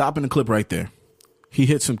stopping the clip right there. He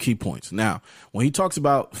hit some key points. Now, when he talks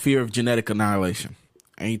about fear of genetic annihilation,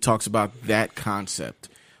 and he talks about that concept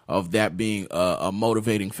of that being a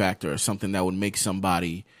motivating factor or something that would make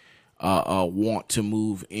somebody want to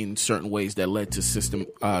move in certain ways that led to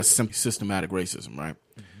systematic racism, right?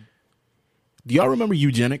 Do y'all remember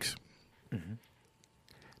eugenics?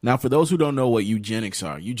 Now, for those who don't know what eugenics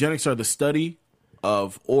are the study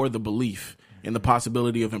of or the belief in the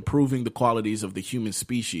possibility of improving the qualities of the human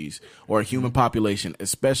species or a human population,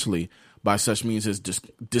 especially by such means as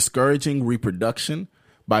discouraging reproduction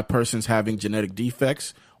by persons having genetic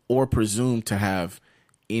defects or presumed to have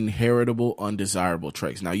inheritable undesirable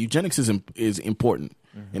traits. Now, eugenics is important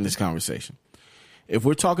in this conversation. If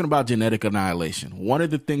we're talking about genetic annihilation, one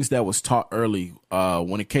of the things that was taught early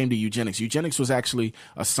when it came to eugenics was actually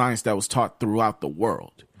a science that was taught throughout the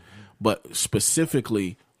world, but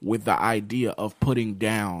specifically with the idea of putting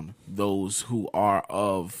down those who are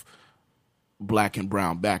of black and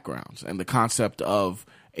brown backgrounds, and the concept of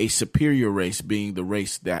a superior race being the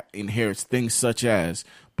race that inherits things such as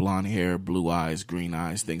blonde hair, blue eyes, green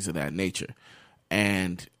eyes, things of that nature.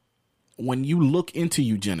 And when you look into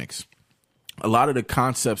eugenics, a lot of the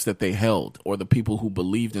concepts that they held, or the people who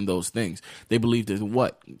believed in those things, they believed in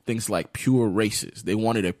what? Things like pure races. They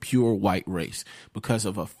wanted a pure white race because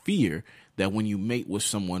of a fear that when you mate with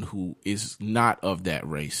someone who is not of that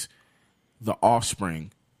race, the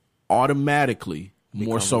offspring automatically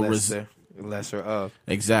more so lesser of.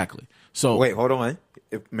 Exactly. So wait, hold on.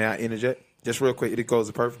 May I interject? Just real quick, it goes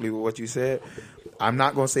perfectly with what you said. I'm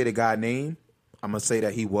not going to say the guy's name. I'm going to say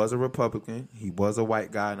that he was a Republican. He was a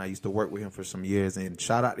white guy, and I used to work with him for some years. And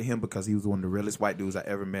shout out to him because he was one of the realest white dudes I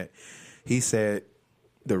ever met. He said,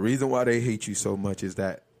 the reason why they hate you so much is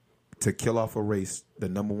that to kill off a race, the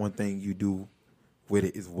number one thing you do with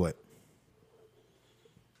it is what?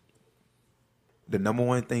 The number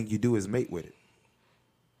one thing you do is mate with it.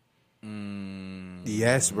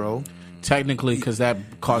 Yes, bro. Technically, because that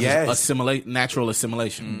causes natural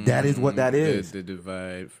assimilation. That is what that is. The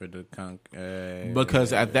divide for the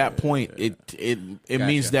because at that point, it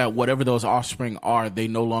means that whatever those offspring are, they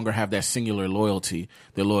no longer have that singular loyalty.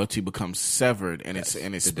 Their loyalty becomes severed, and it's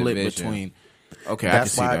split division. between. Okay, that's I can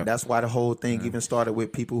see why. that. That's why the whole thing even started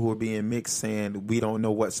with people who are being mixed, saying we don't know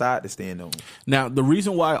what side to stand on. Now, the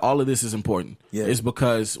reason why all of this is important is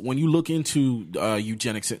because when you look into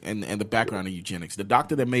eugenics and the background of eugenics, the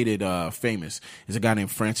doctor that made it famous is a guy named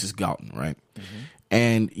Francis Galton, right?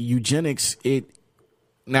 And eugenics,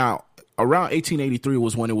 now around 1883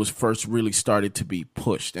 was when it was first really started to be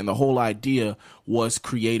pushed, and the whole idea was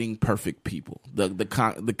creating perfect people.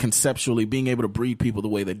 The conceptually being able to breed people the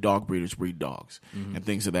way that dog breeders breed dogs and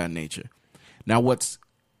things of that nature. Now, what's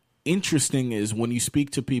interesting is when you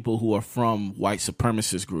speak to people who are from white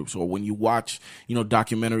supremacist groups, or when you watch,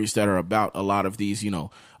 documentaries that are about a lot of these,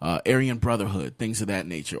 Aryan Brotherhood, things of that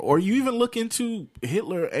nature, or you even look into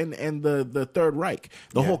Hitler and the Third Reich,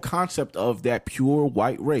 the whole concept of that pure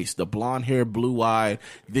white race, the blonde hair, blue eye,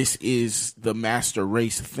 this is the master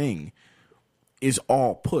race thing, is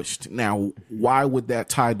all pushed. Now, why would that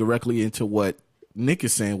tie directly into what Nick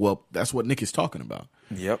is saying? Well, that's what Nick is talking about.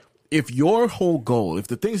 Yep. If your whole goal, if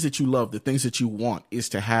the things that you love, the things that you want is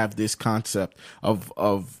to have this concept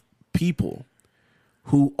of people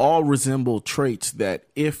who all resemble traits that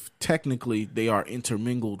if technically they are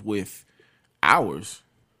intermingled with ours,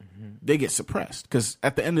 they get suppressed. Because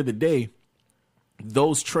at the end of the day,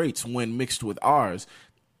 those traits, when mixed with ours,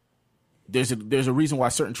 there's a reason why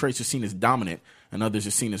certain traits are seen as dominant and others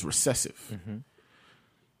are seen as recessive.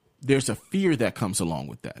 there's a fear that comes along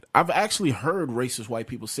with that. I've actually heard racist white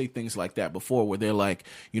people say things like that before, where they're like,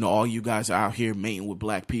 all you guys are out here mating with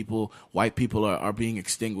black people. White people are being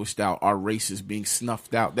extinguished out. Our race is being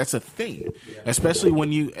snuffed out. That's a thing, especially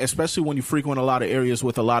when you frequent a lot of areas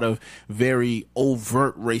with a lot of very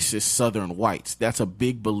overt racist Southern whites. That's a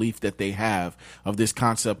big belief that they have of this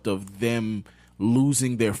concept of them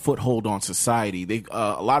losing their foothold on society. They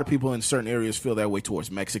a lot of people in certain areas feel that way towards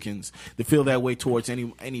Mexicans. They feel that way towards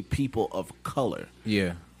any people of color.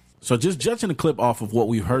 Yeah. So just judging the clip off of what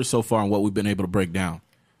we've heard so far and what we've been able to break down,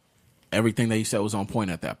 everything that he said was on point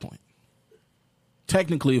at that point.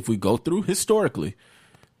 Technically, if we go through historically,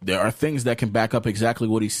 there are things that can back up exactly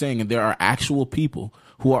what he's saying, and there are actual people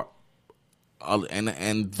who are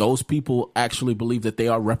and those people actually believe that they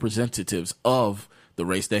are representatives of the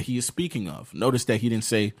race that he is speaking of. Notice that he didn't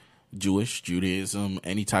say Jewish, Judaism,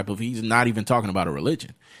 any type of, he's not even talking about a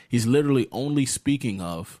religion. He's literally only speaking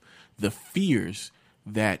of the fears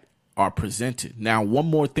that are presented. Now, one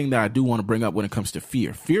more thing that I do want to bring up when it comes to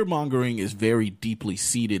fear. Fear-mongering is very deeply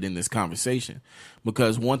seated in this conversation,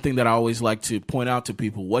 because one thing that I always like to point out to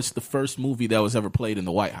people, what's the first movie that was ever played in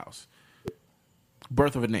the White House?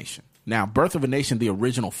 Birth of a Nation. Now, Birth of a Nation, the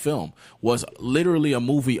original film, was literally a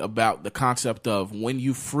movie about the concept of when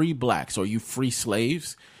you free blacks or you free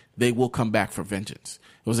slaves, they will come back for vengeance.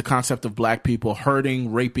 It was a concept of black people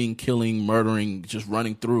hurting, raping, killing, murdering, just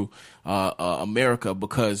running through America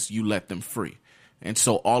because you let them free. And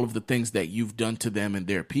so all of the things that you've done to them and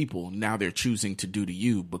their people, now they're choosing to do to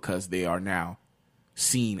you because they are now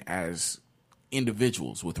seen as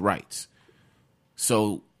individuals with rights.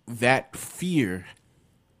 So that fear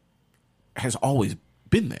has always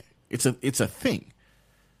been there. It's a thing.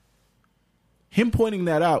 Him pointing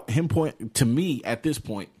that out, to me at this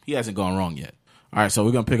point, he hasn't gone wrong yet. All right, so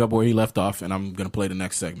we're going to pick up where he left off, and I'm going to play the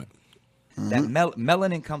next segment. That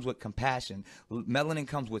melanin comes with compassion. Melanin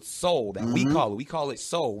comes with soul. That we call it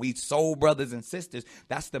soul. We soul brothers and sisters.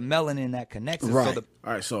 That's the melanin that connects us. Right. So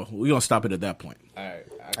All right, so we're going to stop it at that point. All right.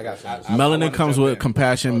 I got some. Melanin comes with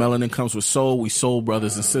compassion. Melanin comes with soul. We soul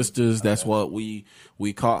brothers and sisters. That's what we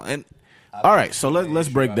call. And all right, so let's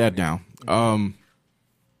break that down.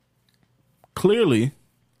 Clearly,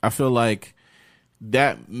 I feel like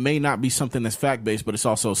that may not be something that's fact-based, but it's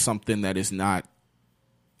also something that is not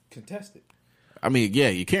Contested. I mean, yeah,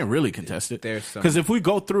 you can't really contest it. Because if we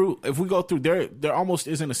go through there almost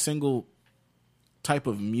isn't a single type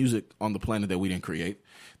of music on the planet that we didn't create.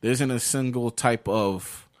 There isn't a single type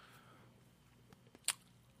of,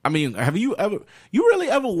 I mean, have you really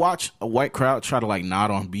ever watched a white crowd try to like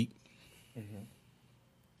nod on beat?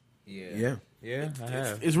 Yeah. Yeah, I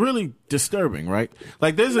have. It's really disturbing, right?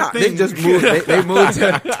 Like there's a thing. They just moved. They moved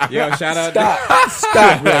to. Yo, shout out.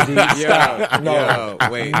 Stop, Reggie. Stop. Yo,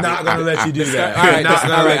 wait. I'm not gonna let you do that. All right, Not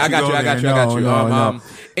I got you. No.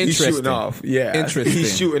 He's Interesting. shooting off. Yeah, Interesting.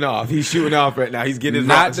 He's shooting off right now. He's getting his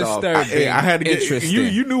Not rocks off. disturbing. Hey, I had to get Interesting.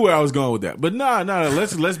 you knew where I was going with that, but no.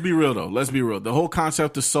 Let's be real though. Let's be real. The whole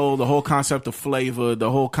concept of soul, the whole concept of flavor,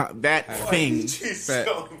 the whole that thing,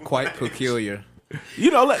 Quite peculiar.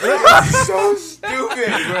 you know. So stupid,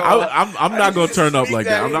 bro. I'm not gonna turn up like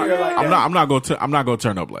that. I'm not gonna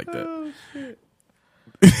turn up like that.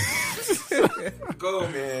 Go,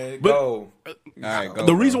 man. But- Go. All right, go.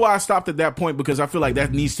 The reason why I stopped at that point because I feel like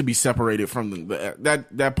that needs to be separated from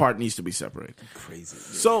that part needs to be separated. Crazy.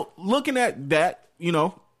 So looking at that, I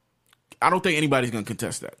don't think anybody's gonna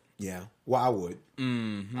contest that. Yeah. Well, I would.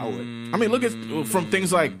 I would. I mean, look at from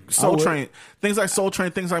things like Soul Train, things like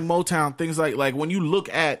Motown, things like when you look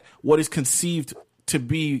at what is conceived to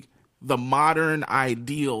be the modern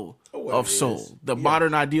ideal of soul, the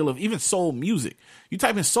modern ideal of even soul music. You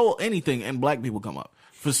type in soul anything and black people come up.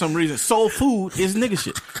 For some reason, soul food is nigga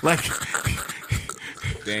shit. Like,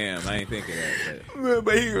 Damn, I ain't thinking that.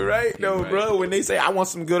 But you're right, though, bro. When they say, I want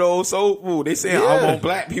some good old soul food, they say, I want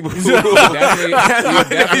black people food. You're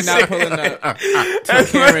definitely not pulling up to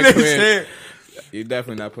Karen Crib. You're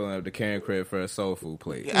definitely not pulling up to Karen Crib for a soul food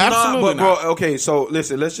plate. absolutely But, bro, okay, so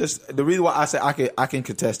listen, the reason why I say I can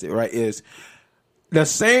contest it, right, is the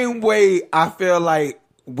same way I feel like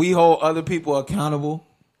we hold other people accountable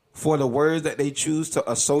for the words that they choose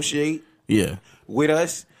to associate with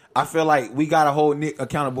us. I feel like we gotta hold Nick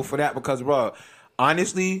accountable for that because, bro,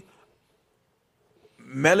 honestly,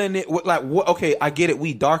 melanin, okay, I get it.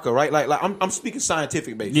 We darker, right? Like I'm speaking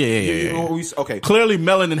scientific based. Yeah. Okay. Clearly,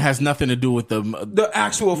 melanin has nothing to do with the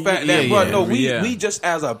actual fact that, we just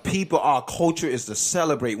as a people, our culture is to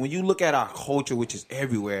celebrate. When you look at our culture, which is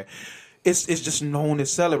everywhere, it's just known to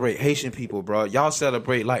celebrate. Haitian people, bro, y'all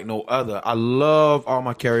celebrate like no other. I love all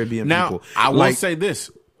my Caribbean people. Now, I will say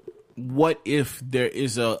this. what if there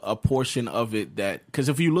is a portion of it that, because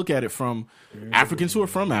if you look at it from Africans who are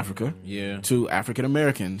from Africa, to African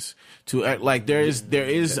Americans, to like there is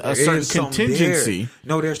a certain contingency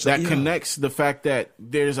that connects the fact that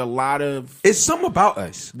there's a lot of, it's something about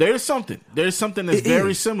us. There's something that's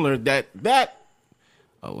very similar that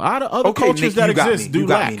a lot of other cultures Nick, that exist do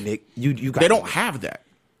lack. Nick. You they don't have that.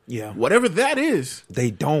 Yeah, whatever that is,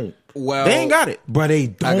 they don't. Well, they ain't got it. But they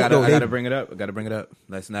don't. I gotta bring it up.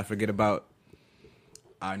 Let's not forget about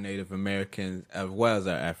our Native Americans as well as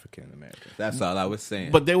our African Americans. That's all I was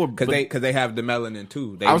saying. But they were because they have the melanin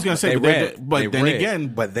too. I was gonna say,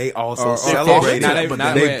 but they also celebrated.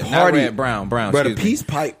 Not red, brown. But the peace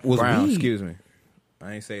pipe was brown. weed. Excuse me,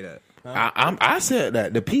 I ain't say that. I said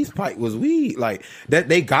that the peace pipe was weed, like that.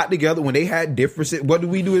 They got together when they had differences. What do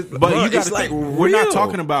we do? But you got like we're not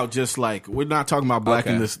talking about just like we're not talking about black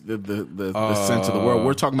in the sense of the world.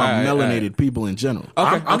 We're talking about melanated people in general.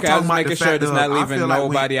 Okay, I'm I was talking about making sure there's not leaving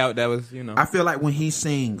nobody out that was I feel like when he's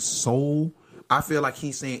saying soul, I feel like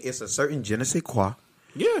he's saying it's a certain je ne sais quoi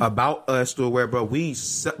about us to where, bro, we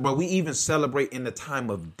even celebrate in the time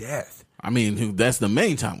of death. I mean, that's the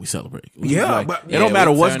main time we celebrate. But it don't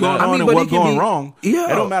matter what's going on and what's going wrong.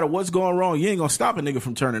 Yeah, it don't matter what's going wrong. You ain't gonna stop a nigga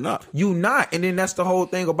from turning up. You not, and then that's the whole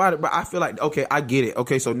thing about it. But I feel like, okay, I get it.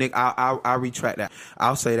 Okay, so Nick, I retract that.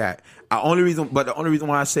 I'll say that. The only reason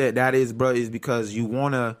why I said that is, bro, is because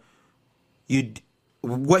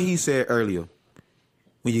what he said earlier.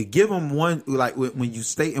 When you give them one, like when you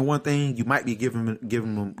state in one thing, you might be giving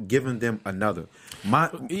them another.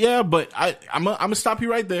 But I'm gonna stop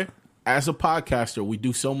you right there. As a podcaster, we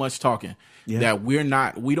do so much talking that we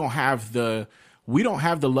don't have the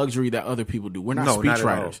luxury that other people do. We're not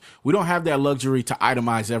speechwriters. We don't have that luxury to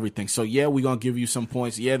itemize everything. So we're gonna give you some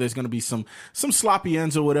points. There's gonna be some sloppy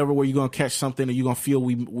ends or whatever where you're gonna catch something or you're gonna feel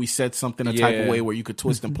we said something a type of way where you could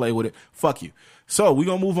twist and play with it. Fuck you. So we're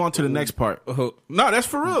gonna move on to the next part. No, that's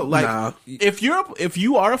for real. Like if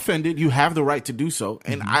you are offended, you have the right to do so,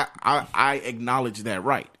 and I acknowledge that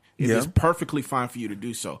right. It is perfectly fine for you to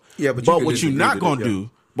do so. Yeah, but what you're not gonna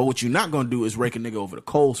do. But what you're not going to do is rake a nigga over the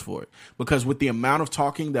coals for it. Because with the amount of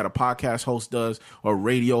talking that a podcast host does or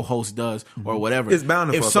radio host does or whatever, it's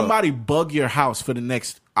bound to if somebody bug your house for the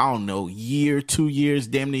next, I don't know, year, 2 years,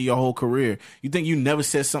 damn near your whole career, you think you never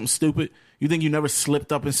said something stupid? You think you never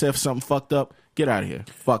slipped up and said something fucked up? Get out of here.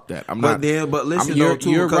 Fuck that. But listen,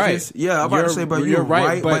 you're right. Yeah, I'm about to say, but you're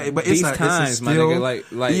right. But these times, my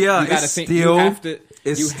nigga, like you gotta think, you have to.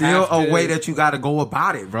 It's still a way that you got to go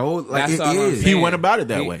about it, bro. Like it is. He went about it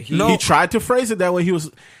that way. He tried to phrase it that way. He was.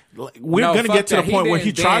 We're gonna get to the point where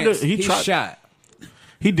he tried to. He shot.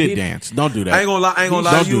 He did dance. Don't do that. I ain't gonna lie.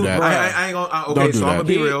 Don't do that. I ain't gonna. Okay, don't do so that. I'm gonna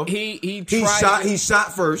be real. He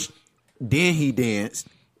shot first, then he danced.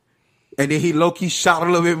 And then he low-key shot a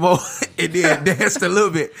little bit more and then danced a little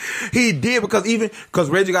bit. He did because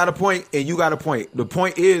Reggie got a point and you got a point. The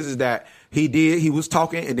point is that he was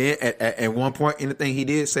talking and then at one point in the thing he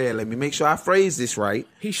did say, let me make sure I phrase this right.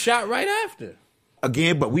 He shot right after.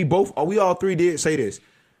 Again, but we all three did say this.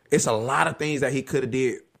 It's a lot of things that he could have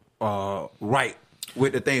did right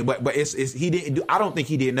with the thing, but it's he didn't do. I don't think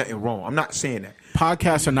he did nothing wrong. I'm not saying that.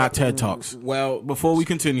 Podcasts are not TED Talks. Well, before we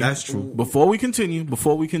continue, that's true. Before we continue,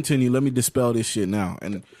 let me dispel this shit now.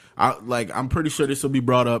 And I'm pretty sure this will be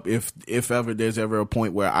brought up if there's ever a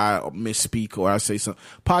point where I misspeak or I say something.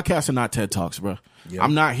 Podcasts are not TED Talks, bro. Yep.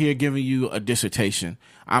 I'm not here giving you a dissertation.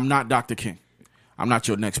 I'm not Dr. King. I'm not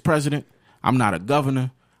your next president. I'm not a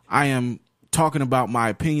governor. I am talking about my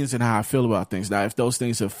opinions and how I feel about things. Now, if those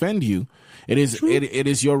things offend you, it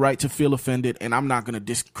is your right to feel offended, and I'm not going to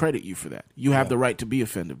discredit you for that. You have the right to be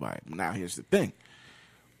offended by it. Now, here's the thing.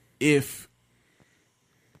 If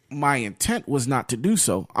my intent was not to do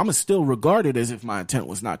so, I'm going to still regard it as if my intent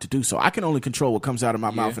was not to do so. I can only control what comes out of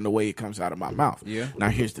my mouth and the way it comes out of my mouth. Yeah. Now,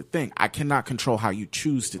 here's the thing. I cannot control how you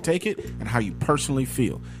choose to take it and how you personally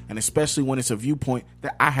feel, and especially when it's a viewpoint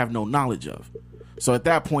that I have no knowledge of. So at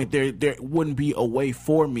that point, there wouldn't be a way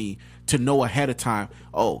for me to know ahead of time,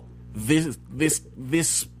 oh, this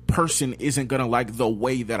person isn't going to like the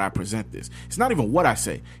way that I present this. It's not even what I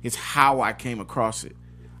say. It's how I came across it.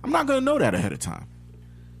 I'm not going to know that ahead of time.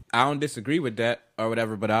 I don't disagree with that or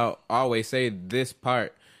whatever, but I'll always say this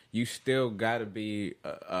part, you still got to be,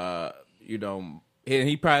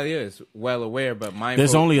 he probably is well aware, but mindful.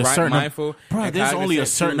 There's only a certain mindful. There's only a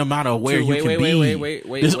certain amount of aware you can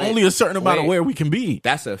be. There's only a certain amount of where we can be.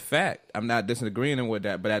 That's a fact. I'm not disagreeing with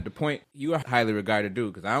that, but at the point, you are a highly regarded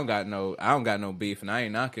dude because I don't got no beef, and I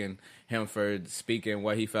ain't knocking him for speaking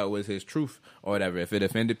what he felt was his truth or whatever. If it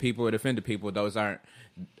offended people, it offended people. Those aren't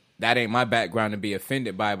that ain't my background to be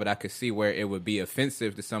offended by, but I could see where it would be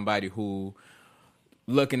offensive to somebody who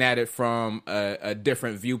looking at it from a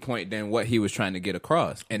different viewpoint than what he was trying to get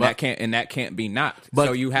across, and that can't be knocked. But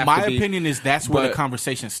so you have my to be, opinion is that's where the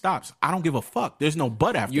conversation stops. I don't give a fuck. There's no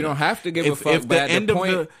but after. You don't that. have to give a fuck. If but the at end the of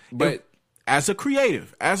point, but as a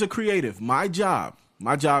creative, my job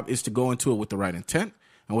is to go into it with the right intent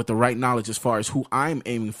and with the right knowledge as far as who I'm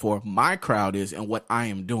aiming for, my crowd is, and what I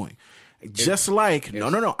am doing. Just like,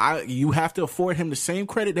 you have to afford him the same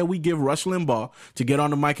credit that we give Rush Limbaugh to get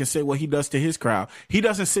on the mic and say what he does to his crowd. He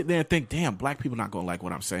doesn't sit there and think, damn, black people not going to like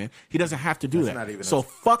what I'm saying. He doesn't have to do that. So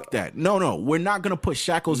fuck that. No, we're not going to put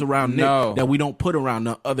shackles around Nick that we don't put around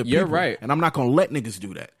the other people. You're right. And I'm not going to let niggas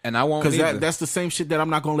do that. And I won't because that's the same shit that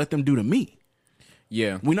I'm not going to let them do to me.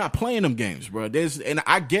 Yeah, we're not playing them games, bro. And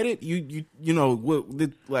I get it. You know,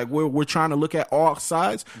 we're trying to look at all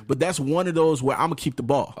sides, but that's one of those where I'm gonna keep the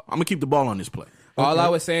ball. I'm gonna keep the ball on this play. All I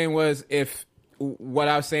was saying was what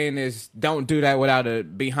I was saying is don't do that without a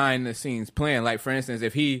behind the scenes plan. Like for instance,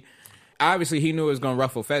 if he obviously he knew it was gonna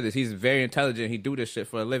ruffle feathers. He's very intelligent. He do this shit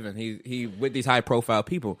for a living. He with these high profile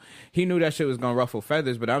people. He knew that shit was gonna ruffle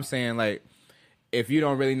feathers. But I'm saying like, if you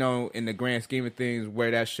don't really know in the grand scheme of things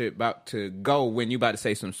where that shit about to go when you about to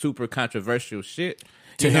say some super controversial shit.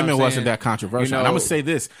 To him, it wasn't that controversial. And I'm gonna say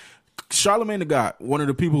this. Charlamagne the God, one of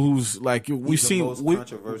the people who's like we've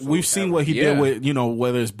seen what he did with, you know,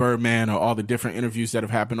 whether it's Birdman or all the different interviews that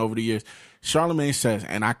have happened over the years. Charlamagne says,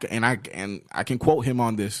 and I can quote him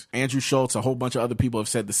on this. Andrew Schultz, a whole bunch of other people have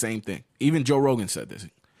said the same thing. Even Joe Rogan said this.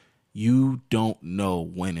 You don't know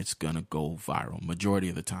when it's gonna go viral. Majority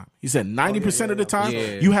of the time, he said 90% of the time,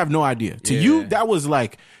 you have no idea. To you, that was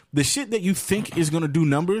like the shit that you think is gonna do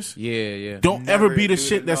numbers. Don't ever be the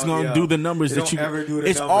shit that's gonna do the numbers that you.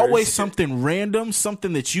 It's always something random,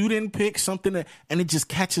 something that you didn't pick, and it just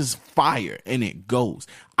catches fire and it goes.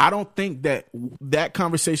 I don't think that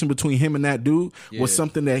conversation between him and that dude was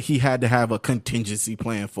something that he had to have a contingency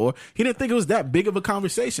plan for. He didn't think it was that big of a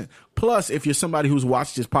conversation. Plus, if you're somebody who's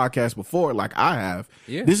watched his podcast before, like I have,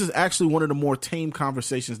 this is actually one of the more tame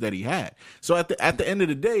conversations that he had. So at the end of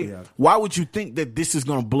the day, why would you think that this is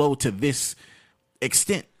going to blow to this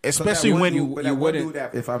extent? Especially when you wouldn't.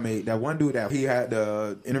 That one dude that he had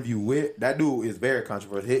the interview with, that dude is very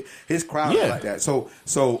controversial. His crowd is like that. So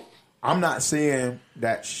I'm not saying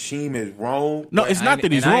that Sheem is wrong. No, it's not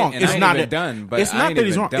that he's wrong. It's not that done. But it's not that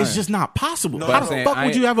he's wrong. It's just not possible. No, how the fuck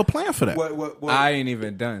would you have a plan for that? I ain't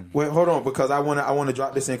even done. Wait, hold on, because I want to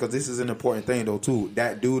drop this in because this is an important thing though too.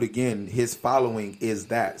 That dude again, his following is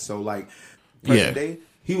that. So like, present day,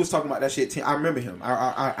 he was talking about that shit. I remember him.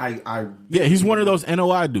 He's one of those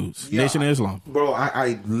NOI dudes, Nation of Islam. Bro,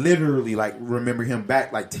 I literally like remember him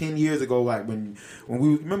back like 10 years ago, like when we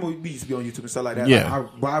used to be on YouTube and stuff like that. Yeah.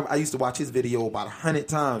 Like, I used to watch his video about 100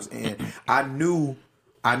 times, and I knew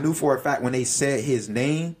for a fact when they said his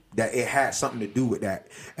name that it had something to do with that.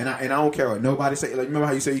 And I don't care what nobody say. Like, remember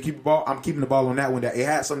how you say you keep the ball? I'm keeping the ball on that one. That it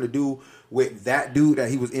had something to do with that dude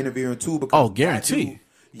that he was interviewing too. Because guarantee.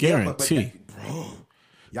 Bro.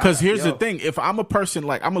 Because here's the thing. If I'm a person,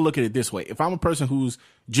 like, I'm going to look at it this way. If I'm a person who's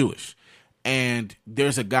Jewish and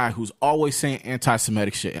there's a guy who's always saying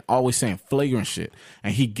anti-Semitic shit and always saying flagrant shit,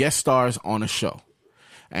 and he guest stars on a show,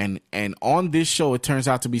 and on this show it turns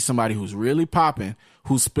out to be somebody who's really popping,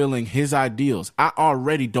 who's spilling his ideals, I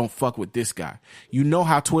already don't fuck with this guy. You know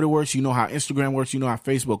how Twitter works. You know how Instagram works. You know how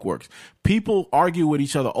Facebook works. People argue with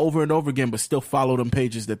each other over and over again, but still follow them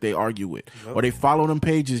pages that they argue with, or they follow them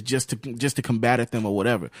pages just to combat at them or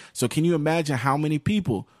whatever. So can you imagine how many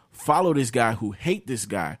people follow this guy who hate this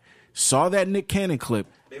guy, saw that Nick Cannon clip,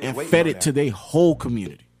 and fed it to their whole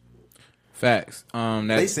community? Facts.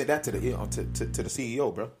 They sent that to the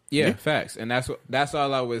CEO, bro. Yeah, facts. And that's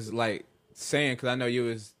all I was like saying, because I know you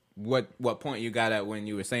was what point you got at when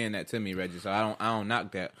you were saying that to me, Reggie. So I don't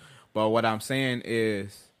knock that. But what I'm saying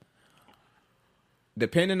is,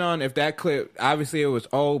 depending on if that clip, obviously it was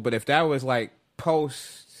old, but if that was like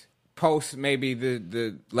post maybe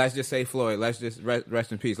the let's just say Floyd, let's just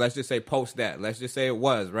rest in peace. Let's just say post that. Let's just say it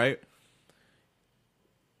was, right?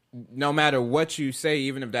 No matter what you say,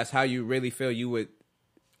 even if that's how you really feel, you would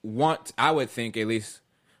want, I would think at least,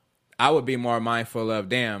 I would be more mindful of,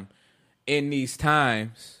 damn, in these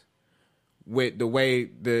times, with the way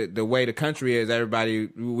the country is,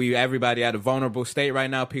 everybody at a vulnerable state right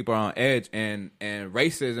now. People are on edge, and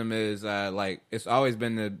racism is like, it's always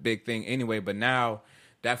been the big thing anyway. But now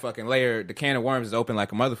that fucking layer, the can of worms is open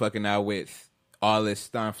like a motherfucker now with all this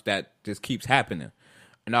stuff that just keeps happening.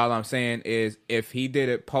 And all I'm saying is, if he did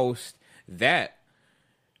it post that,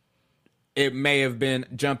 it may have been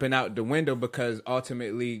jumping out the window, because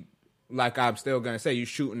ultimately like I'm still gonna say, you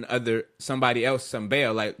shooting somebody else some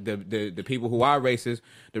bail, like the people who are racist,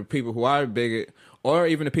 the people who are bigot, or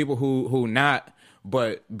even the people who not,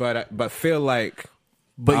 but feel like,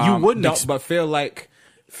 but you wouldn't, but feel like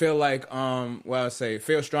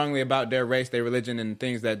feel strongly about their race, their religion, and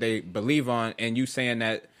things that they believe on, and you saying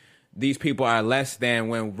that these people are less than,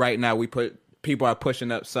 when right now people are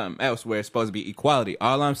pushing up something else where it's supposed to be equality.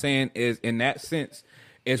 All I'm saying is, in that sense,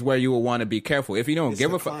 is where you will want to be careful. If you don't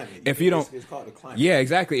give a fuck, if you don't, it's called the climate. Yeah,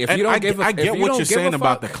 exactly. If And you don't give a, I get if you what don't you're give a saying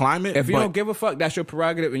about fuck- the climate, If you but- don't give a fuck, that's your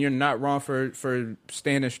prerogative, and you're not wrong for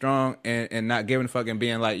standing strong and not giving a fuck and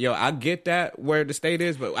being like, yo, I get that where the state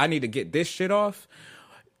is, but I need to get this shit off.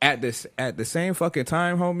 At the same fucking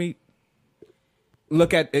time, homie,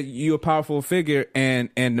 look at you, a powerful figure, and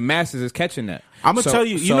the masses is catching that. I'm gonna tell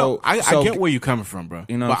you, I so- get where you're coming from, bro.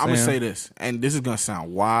 You know but what I'm I'm gonna saying? say this, and this is gonna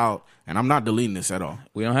sound wild, and I'm not deleting this at all.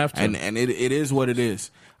 We don't have to. And it is what it is.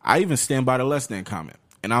 I even stand by the less than comment,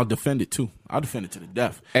 and I'll defend it too. I'll defend it to the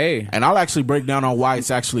death. Hey. And I'll actually break down on why it's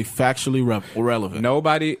actually factually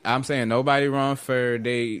relevant. I'm saying nobody wrong for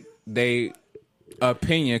they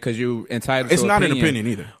opinion, because you entitled. It's to not opinion, an opinion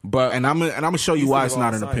either. But and I'm gonna show you why it's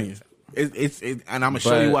not an science. opinion. And I'm gonna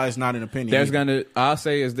show you why it's not an opinion. there's either. I'll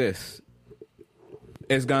say is this.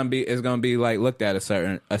 It's gonna be like looked at a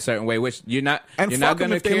certain way, which you're not And you're fuck not 'em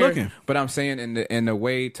gonna if they care. looking. But I'm saying in the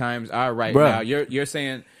way times are right Bruh. now, you're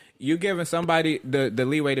saying you giving somebody the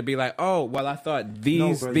leeway to be like, oh well, I thought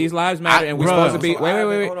these lives matter, and we're supposed to be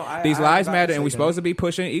these lives matter, and we're supposed to be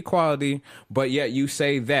pushing equality, but yet you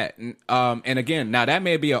say that. And again, now that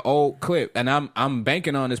may be an old clip, and I'm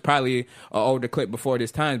banking on it's probably an older clip before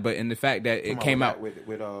this time, but in the fact that it came out with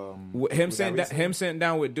him was sitting that him sitting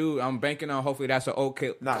down with dude, I'm banking on hopefully that's an old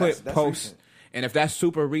clip Nah, clip that's post. recent. And if that's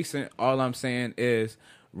super recent, all I'm saying is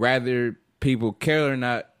rather people care or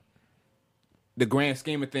not, the grand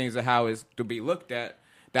scheme of things of how it's to be looked at,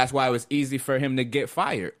 that's why it was easy for him to get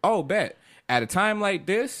fired. Oh, bet. At a time like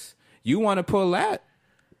this, you want to pull that?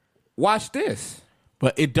 Watch this.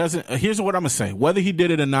 But it doesn't. Here's what I'm gonna say: whether he did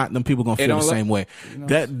it or not, them people gonna feel the same way.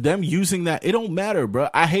 That them using that, it don't matter, bro.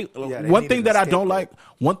 I hate one thing that I don't like.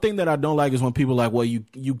 One thing that I don't like is when people are like, well, you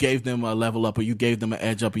gave them a level up, or you gave them an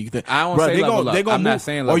edge up, or you think, I don't bro, say level up. They gonna I'm move, not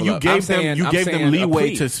saying or level you up. gave I'm them saying- you I'm gave saying them a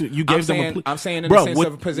leeway plea. to you gave them a plea. I'm saying in the bro, sense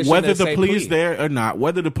of a position whether to the say plea is plea. there or not,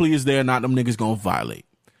 whether the plea is there or not, them niggas gonna violate.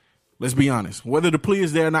 Let's be honest. Whether the plea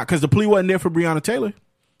is there or not, because the plea wasn't there for Breonna Taylor.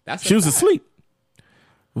 She was asleep.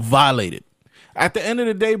 Violated. At the end of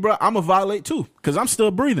the day, bro, I'm a violate too, because I'm still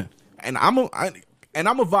breathing, and I'm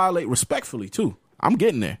a violate respectfully too. I'm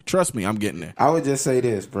getting there. Trust me, I'm getting there. I would just say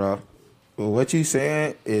this, bro. What you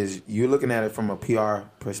saying is you're looking at it from a PR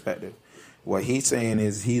perspective. What he's saying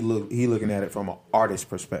is he looking at it from an artist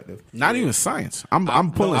perspective. Not even science. I'm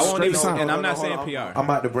pulling I won't straight even- science. and I'm not Hold saying on. PR. I'm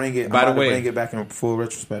about to bring it. By the way- bring it back in full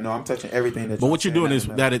retrospect. No, I'm touching everything that. But what you're doing is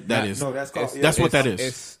that is No, that's called. that's what that It's-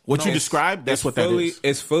 is. What you described, that's what that is.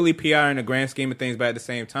 It's fully PR in the grand scheme of things, but at the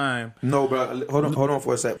same time, No, bro. Hold on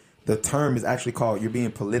for a sec. The term is actually called. You're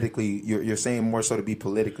being politically. You're saying more so to be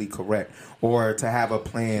politically correct, or to have a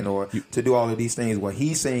plan, or to do all of these things. What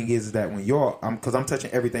he's saying is that when you're, because I'm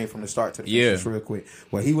touching everything from the start to the finish, just real quick.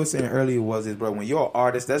 What he was saying earlier was, bro, when you're an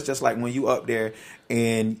artist, that's just like when you up there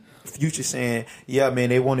and Future saying, yeah, man,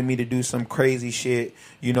 they wanted me to do some crazy shit,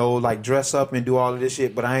 like dress up and do all of this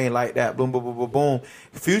shit, but I ain't like that. Boom, boom, boom, boom, boom.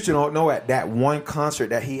 Future don't know at that one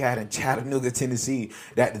concert that he had in Chattanooga, Tennessee,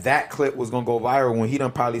 that clip was gonna go viral when he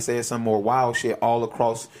done probably said some more wild shit all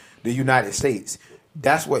across the United States.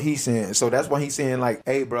 That's what he's saying. So that's why he's saying, like,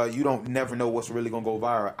 hey, bro, you don't never know what's really going to go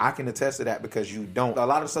viral. I can attest to that because you don't. A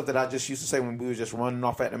lot of stuff that I just used to say when we were just running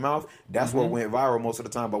off at the mouth, that's what went viral most of the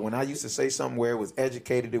time. But when I used to say something where it was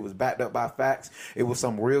educated, it was backed up by facts, it was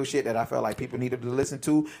some real shit that I felt like people needed to listen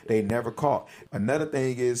to, they never caught. Another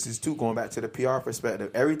thing is too, going back to the PR perspective,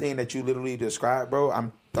 everything that you literally described, bro,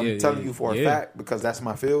 I'm telling you for a fact, because that's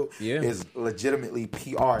my field, is legitimately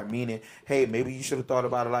PR, meaning, hey, maybe you should have thought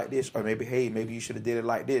about it like this, or maybe you should have did it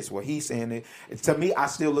like this. What he's saying is, to me, I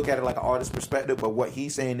still look at it like an artist perspective, but what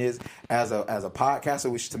he's saying is, as a podcaster,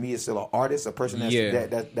 which to me is still an artist, a person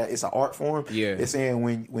that it's an art form. It's saying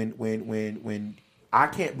when I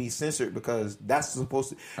can't be censored because that's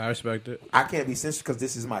supposed to. I respect it. I can't be censored because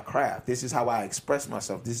this is my craft. This is how I express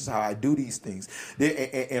myself. This is how I do these things.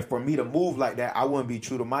 And for me to move like that, I wouldn't be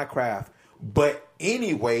true to my craft. But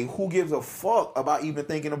anyway, who gives a fuck about even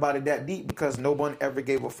thinking about it that deep? Because no one ever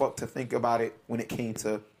gave a fuck to think about it when it came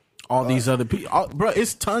to all these other people. Bro,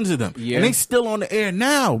 it's tons of them. And they still on the air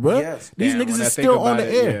now, bro. Yes. These niggas is still on the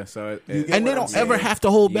air. And they don't ever have to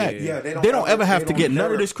hold back. They don't ever have to get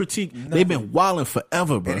none of this critique. They've been wilding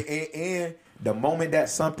forever, bro. And the moment that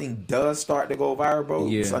something does start to go viral, bro,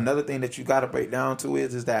 Yeah. so another thing that you got to break down to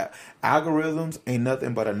is that algorithms ain't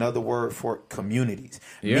nothing but another word for communities.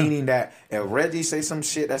 Yeah. Meaning that if Reggie say some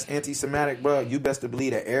shit that's anti-Semitic, bro, you best to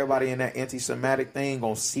believe that everybody in that anti-Semitic thing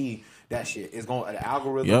gonna see that shit. It's going the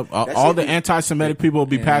algorithm. Yep, that all shit the be- anti-Semitic people will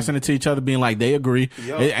be passing it to each other, being like they agree,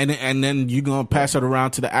 Yup. and then you're gonna pass it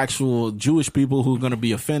around to the actual Jewish people who are gonna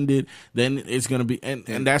be offended. Then it's gonna be, and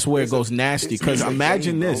that's where it goes nasty. Because it's a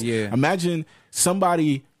imagine game, this, bro. Yeah. imagine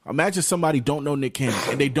somebody don't know Nick Cannon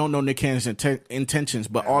and they don't know Nick Cannon's intentions,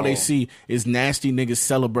 but all they see is nasty niggas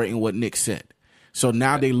celebrating what Nick said. So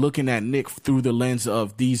now they looking at Nick through the lens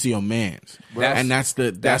of these your mans, and that's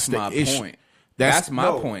the my issue. point. That's my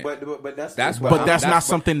No, point. But that's That's what what But that's I'm- not that's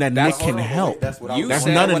something that that's- Nick can hold on, wait, help. that's what I You was That's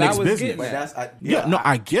said none of what I Nick's was business. getting But at. that's Yeah, no,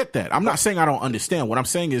 I get that. I'm not saying I don't understand. What I'm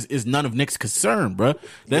saying is none of Nick's concern, bro.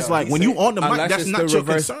 That's Yeah, like he when said- you on the mic, Unless that's it's not the your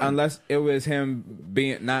reverse. concern. Unless it was him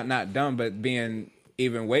being not dumb, but being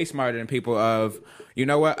even way smarter than people. Of, you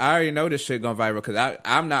know what? I already know this shit going viral because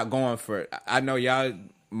I'm not going for it. I know y'all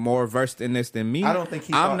more versed in this than me. I don't think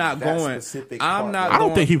he I'm thought not that going. specific I'm part, not. bro. I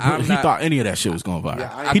don't think he I'm not- thought any of that shit was going viral. Yeah,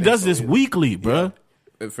 I He think does so this either. weekly, bro.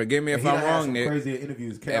 Forgive me if He I'm done had wrong, some Nick. crazy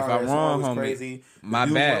interviews. If I'm wrong, was homie, crazy. The my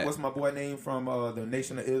dude, bad. What's my boy name from the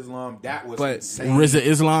Nation of Islam? That was But insane. RZA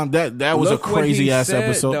Islam, that was Look a what he crazy ass said,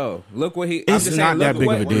 episode. Though. Look what he. It's I'm just not saying, that look big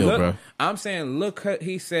of what- a deal, look- bro. I'm saying, look what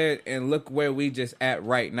he said, and look where we just at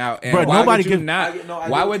right now. And Bro, why nobody would you give- not? I get why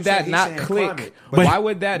what would you're that saying. He's not saying click? climate. But But why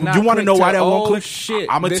would that you not? wanna click know why to, that won't oh, click? Shit,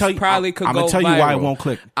 I'ma this tell you- probably could I'ma go tell you why it viral. won't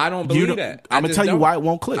click. I don't believe that. I'm gonna tell you why it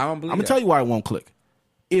won't click. I don't I'm believe gonna that. tell you why it won't click.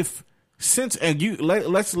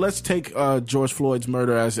 Let's take George Floyd's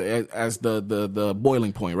murder as the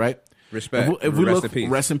boiling point, right? Respect. If we Rest look, in peace.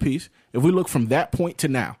 rest in peace. If we look from that point to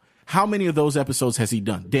now, how many of those episodes has he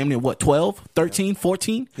done? Damn near what? 12, 13,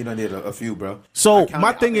 14? He done did a few, bro. So I counted-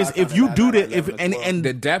 my thing I is, if counted you that do like that, 11 or 12.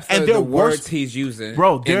 The depth and of they're the worse- words he's using,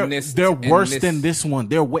 bro, in this- they're in worse this- than this one.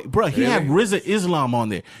 They're bro. He had RZA Islam on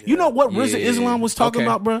there. You know what RZA Yeah. Islam was talking Okay.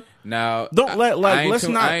 about, bro? Now, Don't let- like, I ain't let's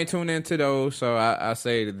not- I ain't tune into those, so I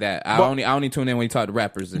say that I But- only tune in when you talk to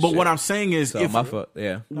rappers. And But shit. what I'm saying is, So if my fault,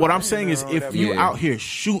 yeah. what I'm saying is, if you Yeah. out here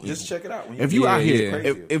shooting, Just check it out. When you if you get out it, here, it's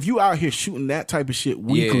crazy. if you out here shooting that type of shit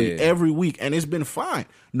weekly, Yeah. every week, and it's been fine,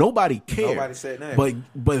 nobody cared. Nobody said nothing.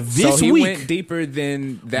 But So this he week, went deeper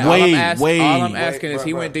than that. Way, all I'm way. asking is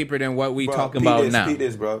he Bro, went deeper than what we Bro, talking peep about this, now. peep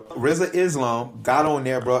this, bro. RZA Islam got on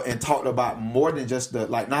there, bro, and talked about more than just the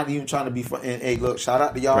not even trying to be fun. And hey, look, shout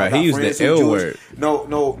out to y'all. Bro, I got he used friends the who L Jewish. word.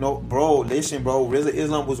 No, bro. Listen, bro. RZA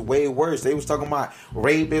Islam was way worse. They was talking about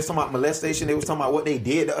rape. They was talking about molestation. They was talking about what they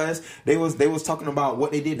did to us. They was talking about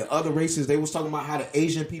what they did to other races. They was talking about how the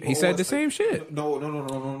Asian people. He said the same shit. No.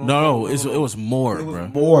 no, it was more, It was bro.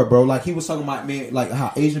 more, bro. Like he was talking about, man, like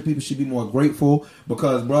how Asian people should be more grateful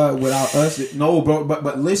because, bro, without us, no, bro.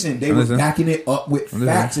 But listen, they was Listen. backing it up with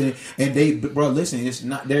facts, and they, bro, listen, it's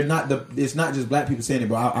not it's not just black people saying it,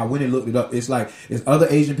 bro. I went and looked it up. It's like it's other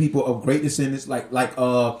Asian people of great descendants, like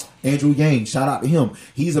Andrew Yang. Shout out to him.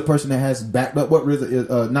 He's a person that has backed up what RZA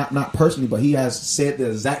is, not personally, but he has said the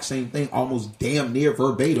exact same thing, almost damn near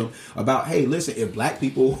verbatim about, hey, listen, if black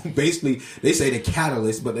people basically they say the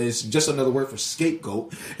catalyst, but it's just another word for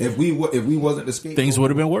scapegoat. If we wasn't the scapegoat, Things would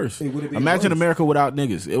have been worse. it would have been Imagine worse. America without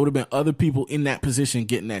niggas. It would have been other people in that position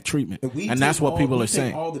getting that treatment, If we and that's take what people we are take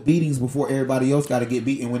saying. All the beatings before everybody else got to get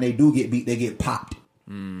beat, and when they do get beat, they get popped.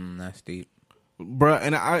 That's deep. Bruh,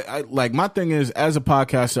 and I like my thing is as a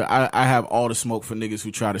podcaster, I have all the smoke for niggas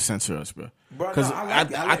who try to censor us, bro. Because no, I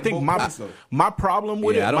like think both parts, though. my problem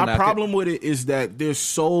with Yeah, I it, don't my knock problem with it is that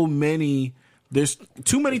there's too many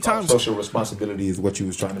times, Social responsibility is what you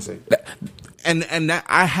was trying to say. and that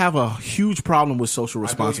I have a huge problem with social I know you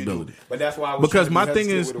responsibility. do. But that's why I was Because trying to my be thing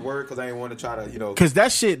hesitant is- with the word because I didn't want to try to Cause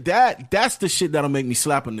that shit, that's the shit that'll make me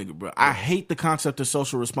slap a nigga, bro. I hate the concept of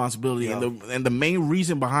social responsibility, Yeah. and the main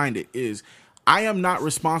reason behind it is I am not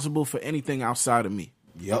responsible for anything outside of me.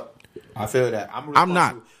 Yep. I feel that. I'm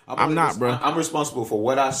not. I'm not, bro. I'm responsible for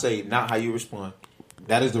what I say, not how you respond.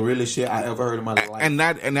 That is the realest shit I ever heard in my life. And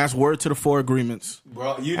that's word to the 4 agreements.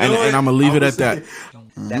 bro, you know and it. I'm gonna leave it I at that.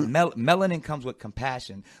 was That melanin comes with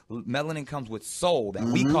compassion. Melanin comes with soul. That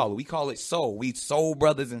we call it soul. We soul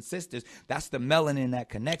brothers and sisters. That's the melanin that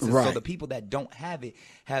connects us. So Right. the people that don't have it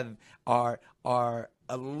are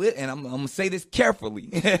a little. And I'm gonna say this carefully.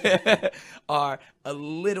 Are a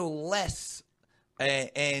little less.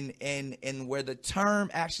 And where the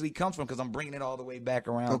term actually comes from, because I'm bringing it all the way back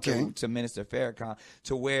around to Minister Farrakhan,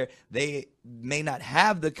 to where they may not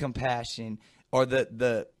have the compassion or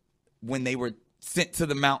the when they were sent to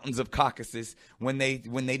the mountains of Caucasus, when they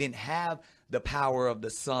didn't have the power of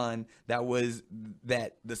the sun,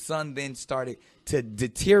 that the sun then started to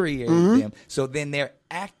deteriorate them. So then they're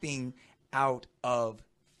acting out of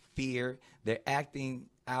fear. They're acting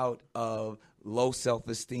out of low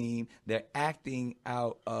self-esteem. They're acting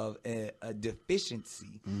out of a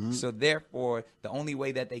deficiency. So therefore, the only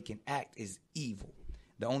way that they can act is evil.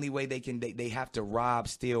 The only way they have to rob,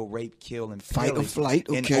 steal, rape, kill, and fight or flight,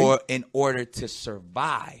 okay, in order to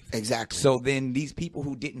survive. Exactly. So then these people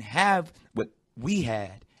who didn't have what we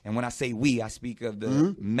had, and when I say we, I speak of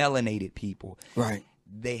the melanated people. Right.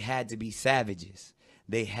 They had to be savages.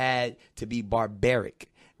 They had to be barbaric.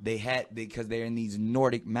 Because they're in these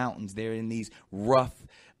Nordic mountains. They're in these rough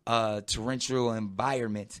torrential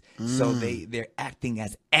environments, so they're acting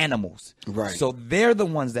as animals. Right. So they're the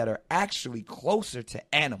ones that are actually closer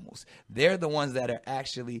to animals. They're the ones that are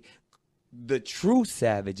actually the true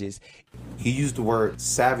savages. He used the word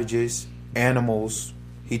savages, animals.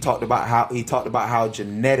 He talked about how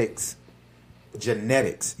genetics.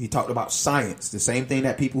 He talked about science, the same thing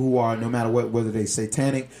that people who are, no matter whether they're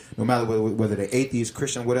satanic, no matter whether they're atheist,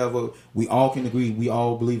 Christian, whatever, we all can agree. We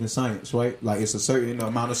all believe in science, right? Like it's a certain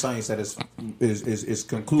amount of science that is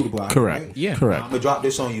concludable. Correct. Right? Yeah. Correct. I'm gonna drop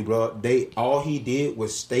this on you, bro. All he did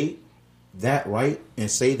was state that, right, and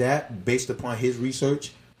say that based upon his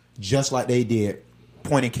research, just like they did.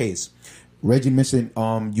 Point in case. Reggie mentioned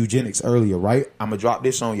eugenics earlier, right? I'm going to drop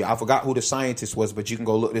this on you. I forgot who the scientist was, but you can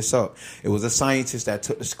go look this up. It was a scientist that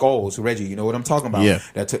took the skulls. Reggie, you know what I'm talking about? Yeah.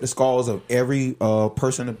 That took the skulls of every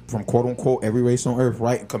person from quote unquote every race on earth,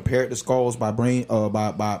 right? And compared the skulls by brain,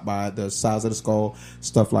 by the size of the skull,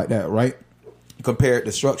 stuff like that, right? Compared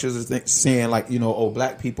the structures, saying like,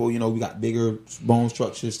 black people, we got bigger bone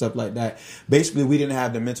structures, stuff like that. Basically, we didn't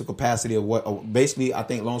have the mental capacity of basically, I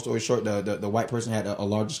think, long story short, the white person had a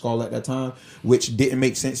larger skull at that time, which didn't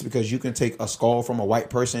make sense because you can take a skull from a white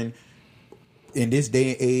person in this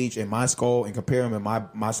day and age in my skull and compare them, and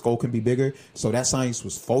my skull can be bigger. So that science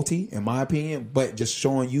was faulty, in my opinion, but just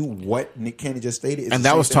showing you what Nick Cannon just stated. And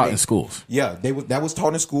that was taught in schools. Yeah, that was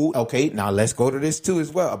taught in school. Okay, now let's go to this too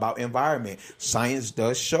as well about environment. Science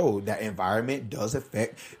does show that environment does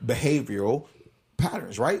affect behavioral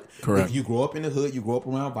patterns, right? Correct. If you grow up in the hood, you grow up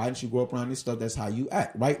around violence, you grow up around this stuff, that's how you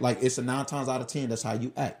act, right? Like it's a 9 times out of 10, that's how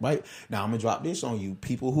you act, right? Now I'm gonna drop this on you.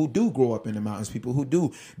 People who do grow up in the mountains, people who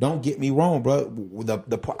do, don't get me wrong, bro.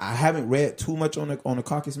 I haven't read too much on the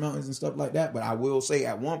Caucasus Mountains and stuff like that, but I will say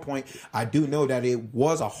at one point I do know that it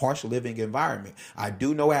was a harsh living environment. I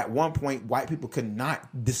do know at one point white people could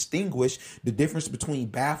not distinguish the difference between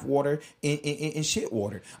bath water and shit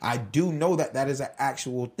water. I do know that is an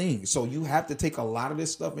actual thing. So you have to take a lot of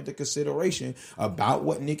this stuff into consideration about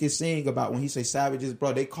what Nick is saying about when he say savages,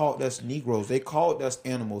 bro. They called us Negroes, they called us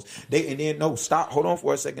animals. Hold on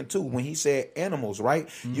for a second too. When he said animals, right?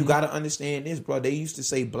 You got to understand this, bro. They used to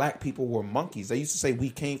say black people were monkeys. They used to say we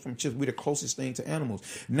came from chips. We're the closest thing to animals.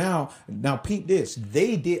 Now peep this.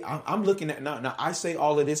 They did. I'm looking at now. I say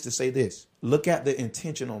all of this to say this. Look at the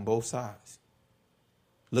intention on both sides.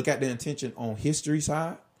 Look at the intention on history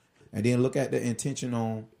side, and then look at the intention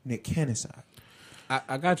on Nick Cannon side.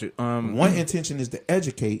 I got you. One intention is to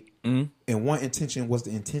educate, and one intention was to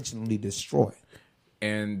intentionally destroy.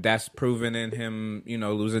 And that's proven in him,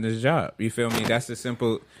 losing his job. You feel me? That's as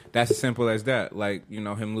simple as that. Like,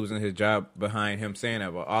 him losing his job behind him saying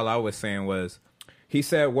that. But all I was saying was, he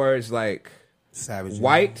said words like savage,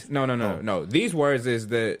 white. No. These words is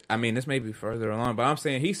this may be further along, but I'm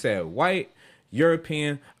saying he said white,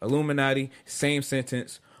 European, Illuminati, same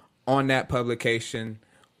sentence on that publication.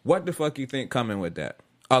 What the fuck you think coming with that?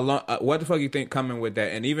 What the fuck you think coming with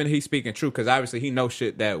that? And even he's speaking true because obviously he knows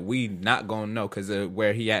shit that we not gonna know because of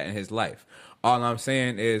where he at in his life. All I'm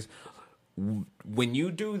saying is when you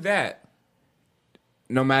do that,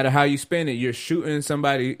 no matter how you spin it, you're shooting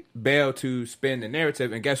somebody bail to spin the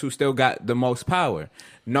narrative, and guess who still got the most power?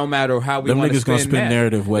 No matter how we want to spin gonna spin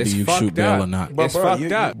narrative whether you shoot bail or not. It's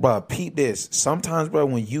fucked up. Bro, peep this. Sometimes, bro,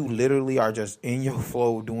 when you literally are just in your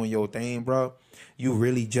flow doing your thing, bro, you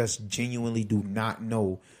really just genuinely do not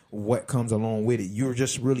know what comes along with it. You're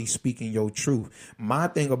just really speaking your truth. My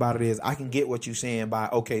thing about it is I can get what you're saying by,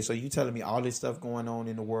 okay, so you telling me all this stuff going on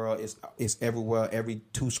in the world is everywhere, every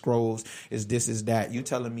 2 scrolls is this, is that. You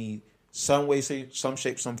telling me some way, some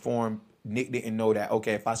shape, some form, Nick didn't know that,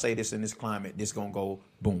 okay, if I say this in this climate, this gonna go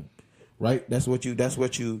boom. Right? That's what you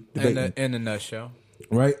in a nutshell.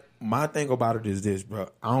 Right? my thing about it is this, bro.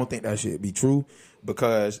 I don't think that shit be true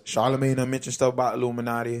because Charlamagne done mentioned stuff about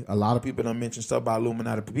Illuminati. A lot of people done mentioned stuff about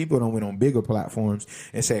Illuminati. But people done went on bigger platforms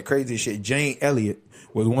and said crazy shit. Jane Elliott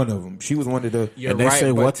was one of them. She was one of the. You're and they right,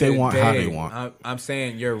 say but what they want, how today, they want. I'm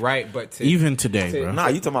saying you're right, but Even today, bro. Nah,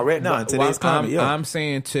 you talking about right now in today's climate? Yeah. I'm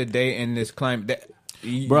saying today in this climate. That,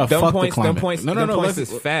 Bruh, them fuck points, the climate. Them points, no, points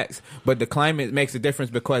is facts, but the climate makes a difference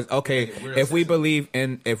because if we believe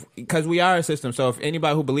in because we are a system, so if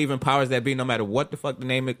anybody who believe in powers that be, no matter what the fuck the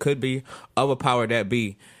name it could be of a power that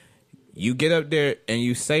be, you get up there and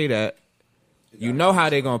you say that, you know how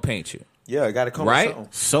they gonna paint you. Yeah, it got to come right. with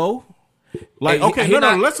something. So. Like He- okay, he no,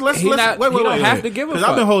 not- let's he not- wait, he don't wait, have wait. to give a 'Cause fuck.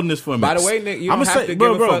 I've been holding this for a minute. By the way, Nick, you I'ma don't have to give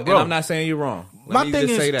a fuck, and I'm not saying you're wrong. My me thing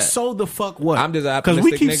just say is, that. so the fuck what? I'm just an because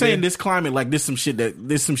we optimistic keep nigga. saying this climate like this some shit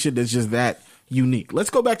that's just that unique. Let's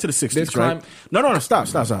go back to the 60s, This right? clim- No, stop.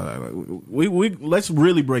 We let's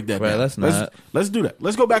really break that Right, down. let's do that.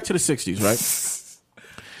 Let's go back to the 60s, right?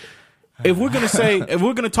 If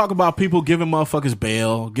we're gonna talk about people giving motherfuckers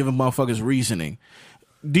bail, giving motherfuckers reasoning,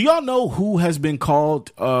 do y'all know who has been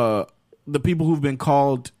called the people who've been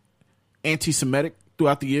called anti-Semitic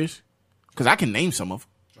throughout the years? Because I can name some of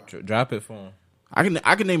them. Drop it for him.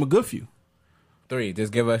 I can name a good few. 3.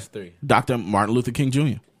 Just give us 3. Dr. Martin Luther King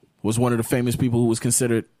Jr. was one of the famous people who was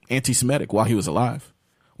considered anti-Semitic while he was alive.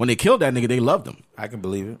 When they killed that nigga, they loved him. I can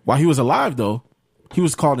believe it. While he was alive, though, he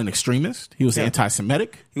was called an extremist. He was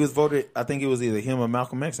anti-Semitic. He was voted. I think it was either him or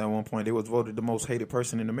Malcolm X at one point. They was voted the most hated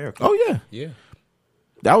person in America. Oh yeah, Yeah.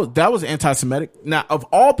 that was anti-Semitic. Now, of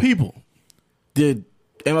all people, did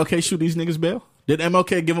MLK shoot these niggas bail? Did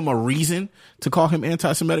MLK give him a reason to call him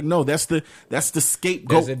anti-Semitic? No, that's the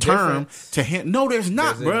scapegoat There's a term difference. to him. No, there's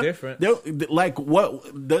not, There's a bro. difference. Like what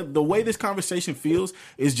the way this conversation feels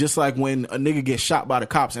is just like when a nigga gets shot by the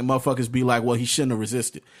cops and motherfuckers be like, well, he shouldn't have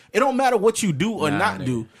resisted. It don't matter what you do or Nah, not nigga.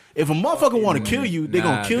 do. If a motherfucker want to kill you, they Nah,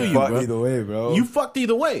 gonna kill bro. you, Fuck bro. either way, bro. You fucked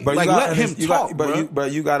either way. But like you gotta let him understand- talk, bro.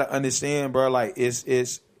 But you gotta understand, bro. Like it's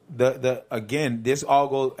the again. This all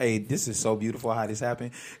goes. Hey, this is so beautiful how this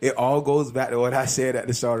happened. It all goes back to what I said at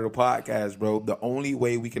the start of the podcast, bro. The only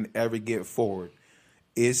way we can ever get forward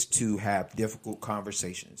is to have difficult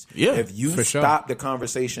conversations. Yeah, if you for sure. stop the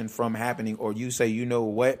conversation from happening, or you say, you know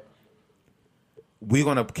what, we're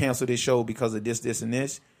gonna cancel this show because of this, and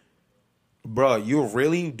this, bro, you're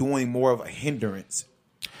really doing more of a hindrance.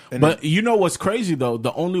 And But you know what's crazy though?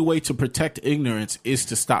 The only way to protect ignorance is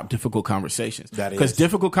to stop difficult conversations. That is. Because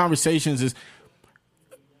difficult conversations is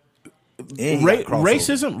and you got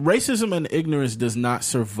crossover. racism and ignorance does not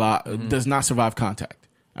survive contact.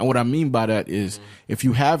 And what I mean by that is if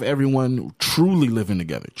you have everyone truly living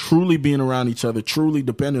together, truly being around each other, truly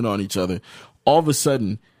dependent on each other, all of a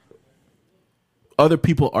sudden other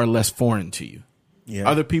people are less foreign to you. Yeah.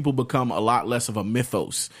 Other people become a lot less of a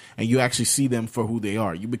mythos, and you actually see them for who they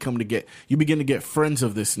are. You begin to get friends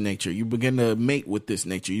of this nature. You begin to mate with this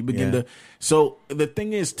nature. You begin Yeah. to. So the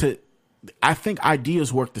thing is, I think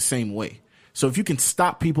ideas work the same way. So if you can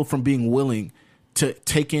stop people from being willing to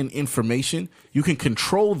take in information, you can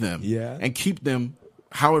control them Yeah. and keep them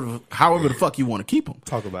however the fuck you want to keep them.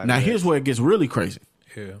 Talk about now. it. Here's where it gets really crazy.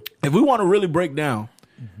 Yeah. If we want to really break down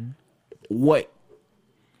what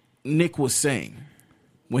Nick was saying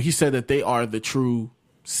when he said that they are the true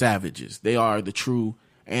savages, they are the true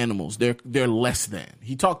animals, they're less than.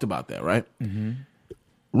 He talked about that, right? Mm-hmm.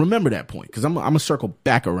 Remember that point, because I'm gonna circle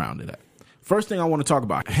back around to that. First thing I want to talk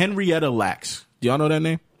about, Henrietta Lacks. Do y'all know that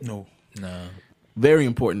name? No. Very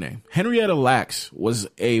important name. Henrietta Lacks was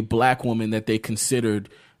a black woman that they considered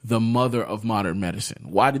the mother of modern medicine.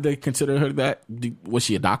 Why did they consider her that? Was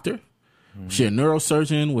she a doctor? Mm-hmm. Was she a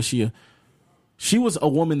neurosurgeon? She was a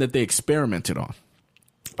woman that they experimented on.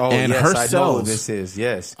 Oh, And yes, her I know cells- what this is.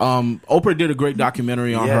 Yes. Oprah did a great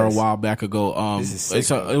documentary on her a Yes. while back ago. This is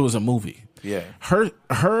sick, It was a movie. Yeah.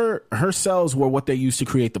 Her cells were what they used to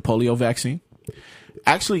create the polio vaccine.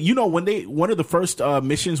 Actually, you know, one of the first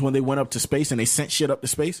missions when they went up to space and they sent shit up to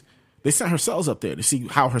space, they sent her cells up there to see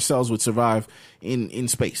how her cells would survive in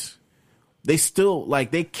space. They still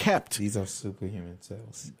they kept These are superhuman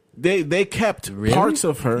cells. they kept parts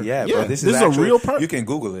of her. Yeah, bro. This is a actually, real person. You can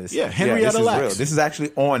Google this. Yeah, Henrietta this is Lacks. real. This is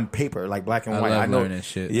actually on paper, like black and I white. love I know learning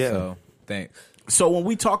shit. Yeah. So thanks. So when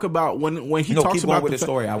we talk about when he No, talks keep going about with the the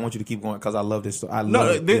story. I want you to keep going because I love this story. I No,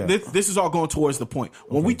 love it. this is all going towards the point.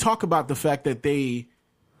 When we talk about the fact that they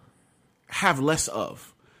have less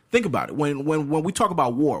of, think about it. When we talk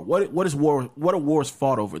about war, what is war? What are wars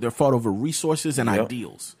fought over? They're fought over resources and Yep.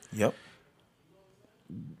 ideals. Yep.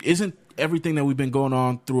 Isn't everything that we've been going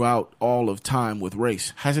on throughout all of time with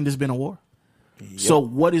race, hasn't this been a war? So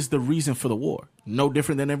what is the reason for the war? No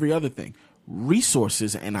different than every other thing.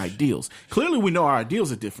 resources and ideals. Clearly, we know our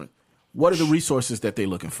ideals are different. What are the resources that they're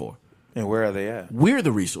looking for? And where are they at? We're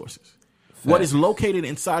the resources. What is located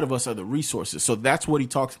inside of us are the resources. So that's what he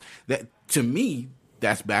talks. That to me,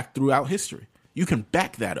 that's back throughout history. You can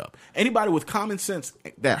back that up. Anybody with common sense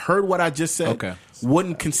that heard what I just said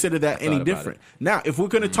wouldn't consider that any different. Now, if we're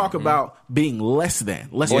going to talk about being less than,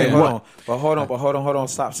 hold on.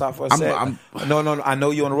 Stop for a second. No. I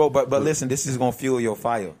know you're on the road, but listen, this is going to fuel your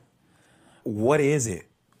fire. What is it?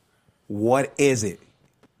 What is it?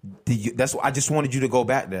 That's what I just wanted you to go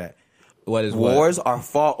back to that. What is wars are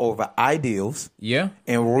fought over ideals,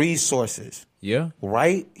 and resources,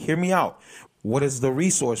 right? Hear me out. What is the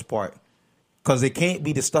resource part? Because it can't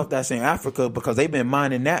be the stuff that's in Africa because they've been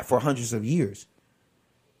mining that for hundreds of years.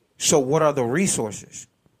 So what are the resources?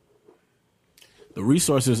 The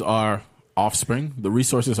resources are offspring. The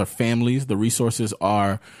resources are families. The resources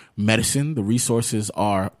are medicine. The resources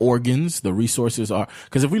are organs. The resources are...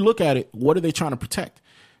 Because if we look at it, what are they trying to protect?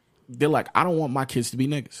 They're like, I don't want my kids to be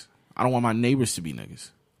niggas. I don't want my neighbors to be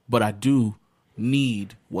niggas. But I do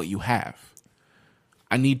need what you have.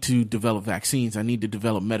 I need to develop vaccines. I need to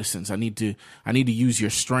develop medicines. I need to use your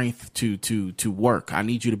strength to work. I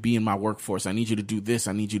need you to be in my workforce. I need you to do this.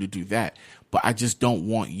 I need you to do that. But I just don't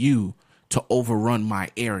want you to overrun my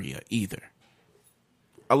area either.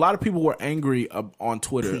 A lot of people were angry on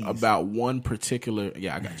Twitter about one particular.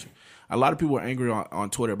 Yeah, I got you. A lot of people were angry on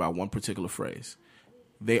Twitter about one particular phrase.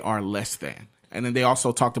 They are less than. And then they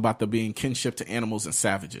also talked about the being kinship to animals and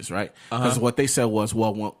savages, right? Because what they said was,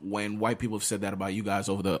 well, when white people have said that about you guys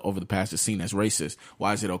over the past, it's seen as racist.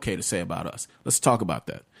 Why is it okay to say about us? Let's talk about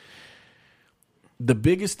that. The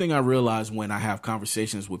biggest thing I realize when I have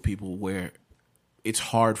conversations with people where it's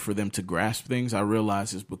hard for them to grasp things, I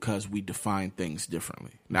realize is because we define things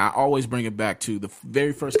differently. Now, I always bring it back to the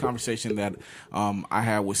very first conversation that I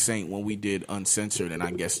had with Saint when we did Uncensored and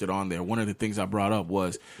I guessed it on there. One of the things I brought up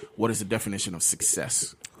was, what is the definition of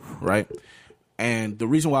success, right? And the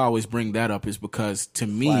reason why I always bring that up is because, to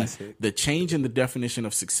me, the change in the definition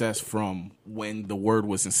of success from when the word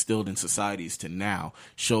was instilled in societies to now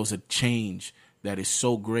shows a change that is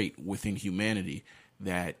so great within humanity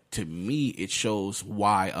that, to me, it shows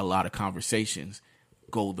why a lot of conversations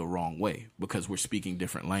go the wrong way, because we're speaking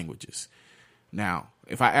different languages. Now,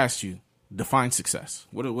 if I asked you, define success,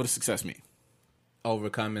 what does success mean?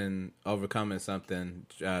 Overcoming something,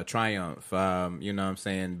 triumph, you know what I'm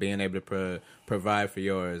saying, being able to provide for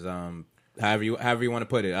yours, however you want to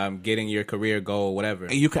put it, getting your career goal, whatever.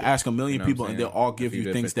 And you can ask a million people and they'll all give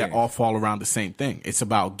you things that all fall around the same thing. It's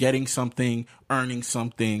about getting something, earning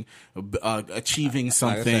something, achieving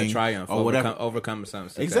something, like I said, triumph, or whatever. Overcoming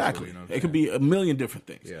something. Exactly. You know it could be a million different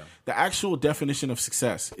things. Yeah. The actual definition of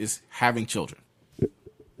success is having children.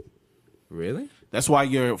 Really? That's why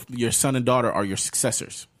your son and daughter are your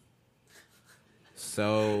successors.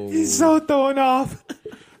 So he's so thrown off.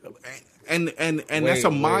 And that's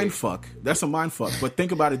a mind fuck. That's a mind fuck. But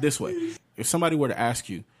think about it this way. If somebody were to ask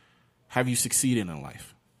you, have you succeeded in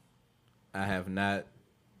life? I have not,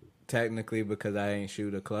 technically, because I ain't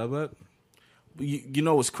shoot a club up. You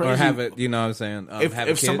know what's crazy? Or have it, you know what I'm saying?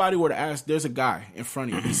 If somebody were to ask, there's a guy in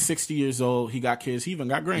front of you. He's 60 years old. He got kids. He even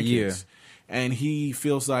got grandkids. Yeah. And he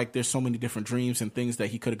feels like there's so many different dreams and things that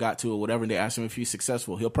he could have got to or whatever. And they ask him if he's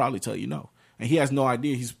successful. He'll probably tell you no. And he has no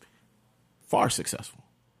idea he's far successful.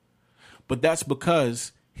 But that's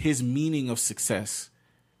because his meaning of success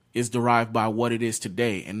is derived by what it is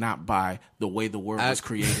today and not by the way the word was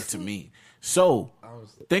created to mean. So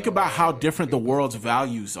think about how different the world's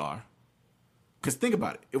values are. Because think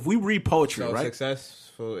about it. If we read poetry, so right?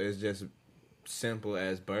 Successful is just simple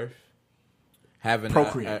as birth. Having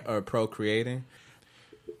or procreating.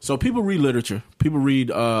 So people read literature. People read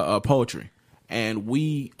poetry. And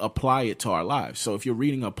we apply it to our lives. So if you're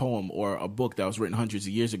reading a poem or a book that was written hundreds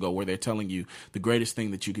of years ago where they're telling you the greatest thing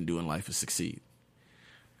that you can do in life is succeed.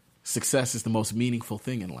 Success is the most meaningful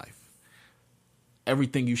thing in life.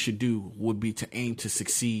 Everything you should do would be to aim to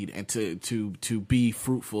succeed and to be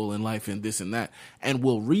fruitful in life and this and that. And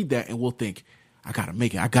we'll read that and we'll think, I got to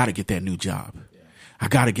make it. I got to get that new job. I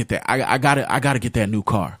got to get that. I got to get that new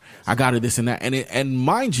car. I got to this and that. And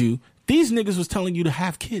mind you, these niggas was telling you to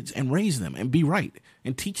have kids and raise them and be right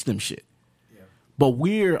and teach them shit. Yeah. But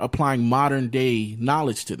we're applying modern day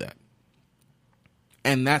knowledge to that.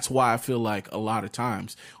 And that's why I feel like a lot of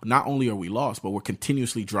times, not only are we lost, but we're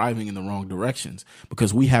continuously driving in the wrong directions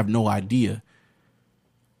because we have no idea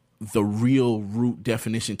the real root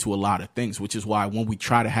definition to a lot of things, which is why when we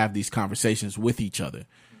try to have these conversations with each other,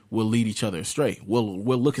 we'll lead each other astray. We'll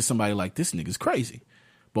look at somebody like, this nigga's crazy.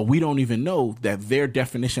 but we don't even know that their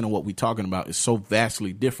definition of what we're talking about is so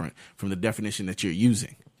vastly different from the definition that you're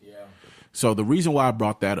using. Yeah. So the reason why I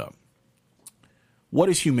brought that up, what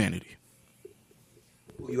is humanity?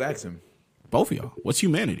 You ask him. Both of y'all. What's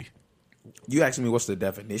humanity? You asking me what's the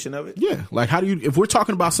definition of it? Yeah. Like, how do you, if we're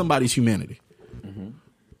talking about somebody's humanity.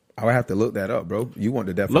 I would have to look that up, bro. You want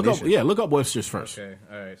the definition? Look up Webster's first. Okay,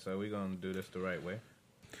 all right. So we're gonna do this the right way.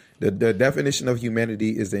 The definition of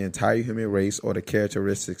humanity is the entire human race or the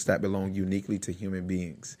characteristics that belong uniquely to human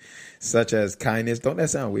beings, such as kindness. Don't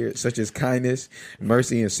that sound weird? Such as kindness,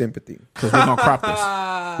 mercy, and sympathy. Because we're gonna crop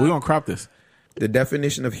this. We're gonna crop this. The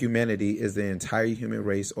definition of humanity is the entire human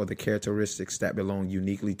race or the characteristics that belong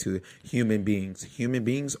uniquely to human beings. Human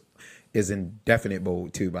beings is in definite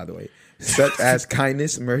bold too, by the way, such as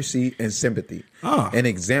kindness, mercy, and sympathy. An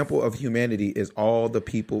example of humanity is all the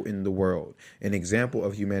people in the world. An example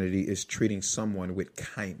of humanity is treating someone with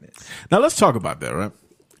kindness. Now let's talk about that, right?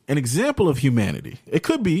 An example of humanity. It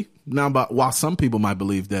could be now, while some people might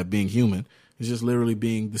believe that being human is just literally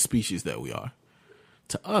being the species that we are.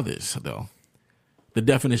 To others, though, the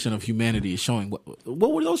definition of humanity is showing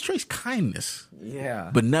what were those traits? Kindness,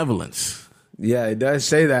 benevolence. Yeah, it does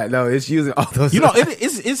say that. No, it's using all those. You know,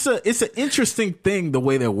 it's an interesting thing the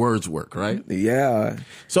way that words work, right? Yeah.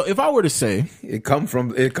 So if I were to say, it come from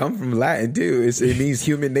Latin too. It means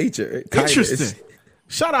human nature. Interesting.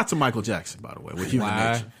 Shout out to Michael Jackson, by the way, with human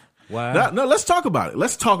nature. Why? No, let's talk about it.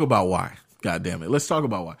 Let's talk about why. God damn it. Let's talk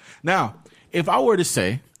about why. Now, if I were to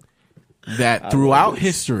say that throughout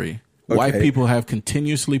history, white people have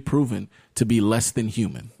continuously proven to be less than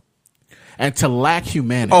human and to lack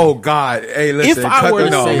humanity. Oh God! Hey, listen. If I were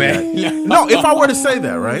to say that, no, if I were to say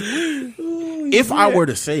that, right? If I were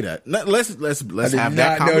to say that, let's have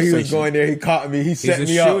that conversation. I know he was going there. He caught me. He set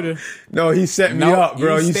me up. No, he set me up,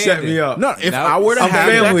 bro. You set me up. No, if I were to have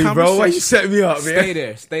family, that bro. Why conversation, you set me up,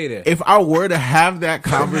 man? Stay there. if I were to have that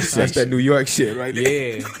conversation, That's that New York shit, right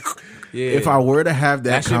there. Yeah. if I were to have that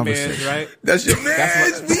That's your conversation, man's, right? That's your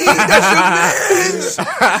man's, B. That's your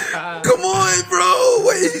man's. Come on, bro.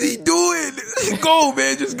 What is he doing? Go,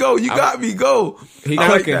 man. Just go. You got me. Go. He I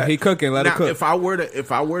like cooking. that. He cooking. Let it now, cook. if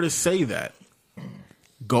I were to say that,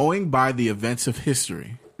 going by the events of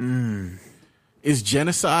history, is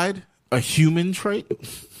genocide a human trait?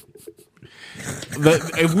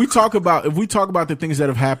 If we talk about the things that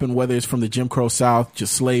have happened, whether it's from the Jim Crow South to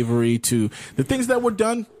slavery to the things that were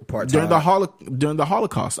done during the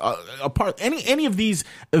Holocaust, any of these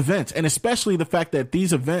events, and especially the fact that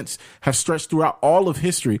these events have stretched throughout all of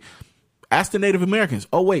history. Ask the Native Americans.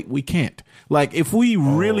 Oh wait, we can't. Like, if we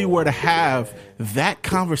really were to have that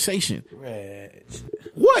conversation,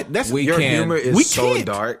 what? That's We Your can. humor is We so can't.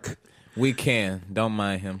 dark. We can. Don't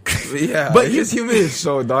mind him. Yeah, But but his humor is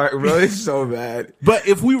so dark, bro. It's so bad. But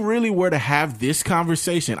if we really were to have this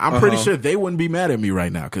conversation, I'm pretty sure they wouldn't be mad at me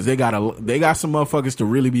right now because they got some motherfuckers to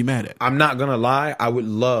really be mad at. I'm not gonna lie. I would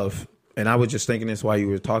love, and I was just thinking this while you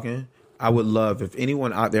were talking. I would love if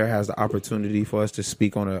anyone out there has the opportunity for us to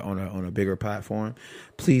speak on a bigger platform.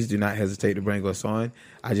 Please do not hesitate to bring us on.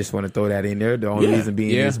 I just want to throw that in there. The only reason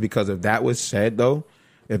being is because if that was said, though,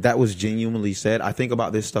 if that was genuinely said, I think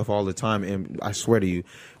about this stuff all the time, and I swear to you,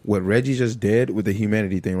 what Reggie just did with the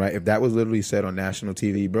humanity thing, right? If that was literally said on national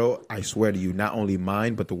TV, bro, I swear to you, not only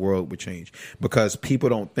mine, but the world would change because people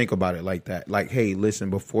don't think about it like that. Like, hey, listen,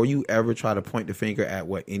 before you ever try to point the finger at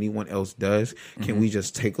what anyone else does, can we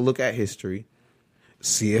just take a look at history,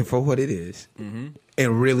 see it for what it is,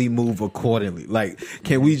 and really move accordingly? Like,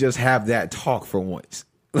 can we just have that talk for once?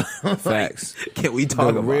 Facts. Can we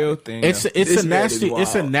talk The about real it? thing. It's This a man is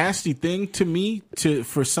nasty wild. thing to me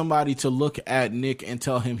for somebody to look at Nick and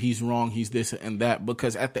tell him he's wrong, he's this and that,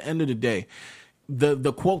 because at the end of the day,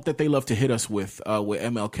 the quote that they love to hit us with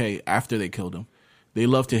MLK after they killed him, they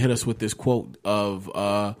love to hit us with this quote of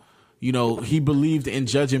he believed in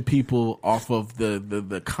judging people off of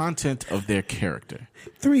the content of their character.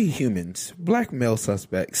 3 humans, black male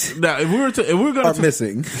suspects, Now, if we're gonna are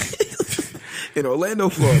missing in Orlando,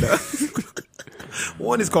 Florida.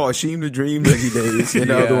 One is called Sheem the Dream, Reggie Davis, and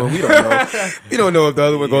the other one we don't know. We don't know if the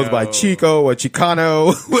other one goes by Chico or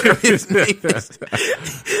Chicano, whatever his name is.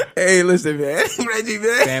 Hey, listen, man, Reggie,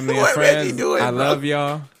 man, Family and what friends. Reggie doing? I bro? love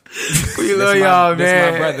y'all. We love y'all, This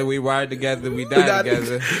man. my brother. We ride together. We die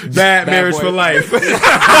together. Bad marriage boy. for life.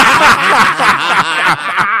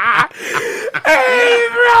 Hey,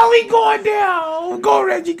 bro, we going down. Go,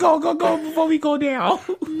 Reggie, go before we go down.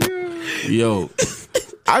 Yo,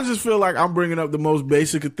 I just feel like I'm bringing up the most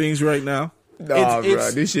basic of things right now. Nah,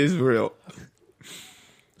 bro, this shit's real.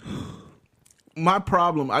 My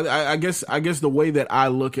problem, I guess the way that I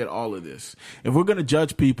look at all of this, if we're gonna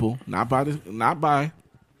judge people not by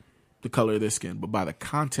the color of their skin, but by the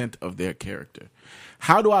content of their character.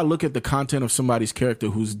 How do I look at the content of somebody's character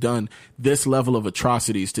who's done this level of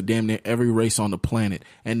atrocities to damn near every race on the planet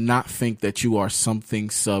and not think that you are something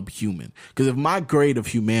subhuman? Because if my grade of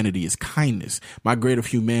humanity is kindness, my grade of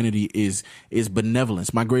humanity is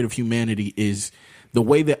benevolence, my grade of humanity is the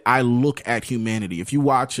way that I look at humanity. If you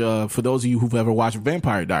watch, for those of you who've ever watched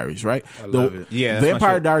Vampire Diaries, right? I love it. Yeah,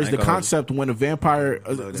 Vampire Diaries, the concept when a vampire,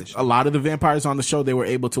 a lot of the vampires on the show, they were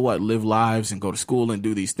able to live lives and go to school and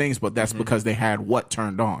do these things, but that's because they had what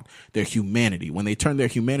turned on? Their humanity. When they turned their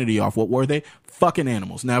humanity off, what were they? Fucking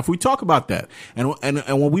animals. Now, if we talk about that, and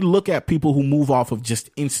when we look at people who move off of just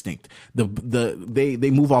instinct, they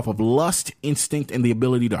move off of lust, instinct, and the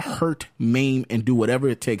ability to hurt, maim, and do whatever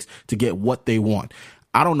it takes to get what they want.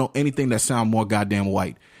 I don't know anything that sounds more goddamn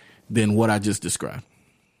white than what I just described.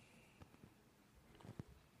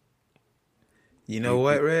 You know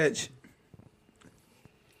what, Reg?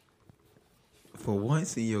 For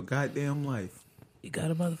once in your goddamn life, You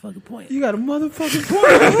got a motherfucking point. you got a motherfucking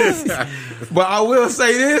point. But I will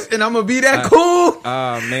say this, and I'm gonna be that cool.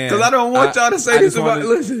 Oh man, Because I don't want y'all to say this about.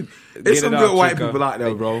 Listen, get there's some it good off, white Chico. people out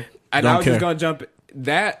there, bro. And Don't I was care. just gonna jump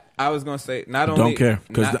that. I was gonna say not only Don't care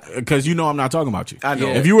not- because you know I'm not talking about you. I know.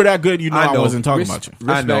 If you were that good, you know I I, know. wasn't talking res- about you.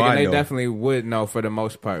 Respect, I and they know. definitely would know for the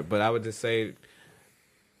most part. But I would just say,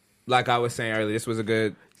 like I was saying earlier, this was a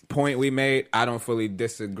good point we made. I don't fully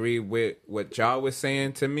disagree with what y'all was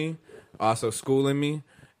saying to me, also schooling me,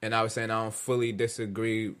 and I was saying I don't fully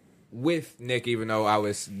disagree with Nick, even though I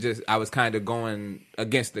was kind of going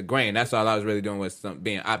against the grain. That's all I was really doing was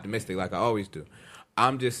being optimistic, like I always do.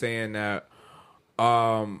 I'm just saying that.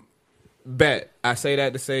 Bet I say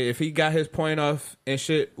that to say if he got his point off and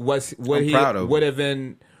shit, would have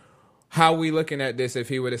been how we looking at this if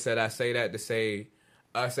he would have said I say that to say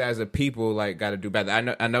us as a people like got to do better.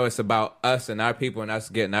 I know it's about us and our people and us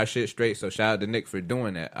getting our shit straight. So shout out to Nick for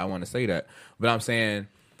doing that. I want to say that, but I'm saying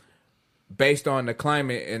based on the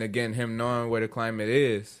climate and again him knowing where the climate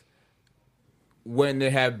is, wouldn't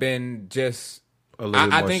it have been just A little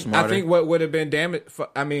more I smarter. think what would have been damage.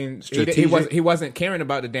 I mean, he wasn't caring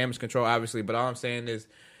about the damage control, obviously. But all I'm saying is,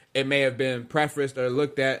 it may have been prefaced or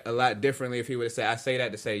looked at a lot differently if he would have said, "I say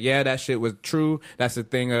that to say, yeah, that shit was true. That's a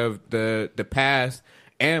thing of the past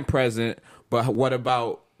and present. But what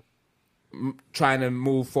about trying to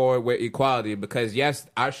move forward with equality? Because yes,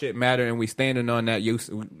 our shit matter, and we standing on that.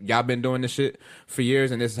 Y'all been doing this shit for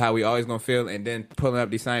years, and this is how we always gonna feel. And then pulling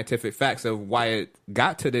up these scientific facts of why it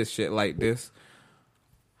got to this shit like this."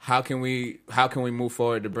 How can we move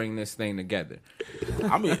forward to bring this thing together?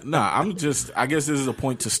 I mean, I guess this is a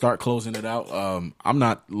point to start closing it out. I'm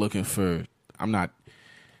not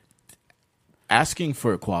asking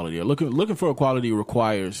for equality or looking for equality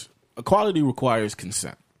requires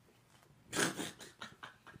consent.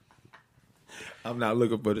 I'm not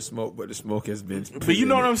looking for the smoke, but the smoke has been. But you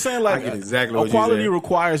know what I'm saying? Like, I get exactly what equality you're saying.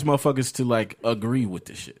 requires motherfuckers to like agree with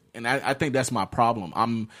this shit, and I think that's my problem.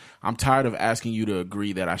 I'm tired of asking you to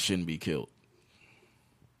agree that I shouldn't be killed.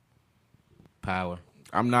 Power.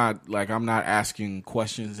 I'm not asking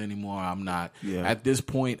questions anymore. I'm not. Yeah. At this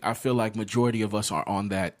point, I feel like majority of us are on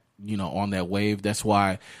that wave. That's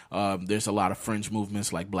why there's a lot of fringe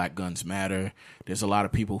movements like Black Guns Matter. There's a lot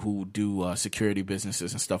of people who do security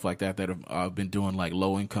businesses and stuff like that have been doing like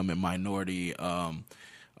low income and minority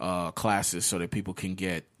classes so that people can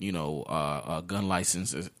get gun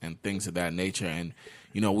licenses and things of that nature. And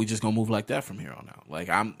we just gonna move like that from here on out. Like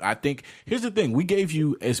I think here's the thing: we gave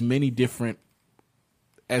you as many different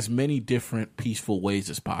peaceful ways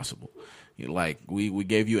as possible. Like we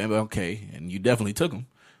gave you MLK, and you definitely took them.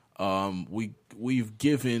 We've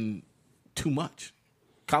given too much.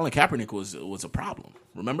 Colin Kaepernick was a problem.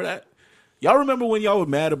 Remember that? Y'all remember when y'all were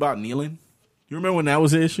mad about kneeling? You remember when that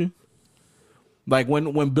was an issue? Like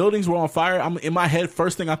when buildings were on fire, I'm in my head.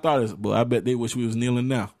 First thing I thought is, "Well, I bet they wish we was kneeling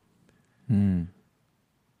now." That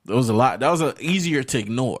was a lot. That was easier to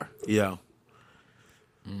ignore. Yeah.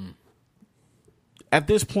 At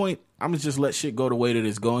this point, I'm gonna just let shit go the way that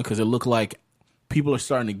it's going because it looked like people are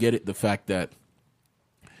starting to get it. The fact that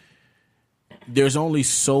there's only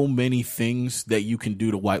so many things that you can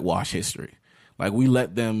do to whitewash history. Like we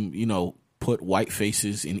let them, put white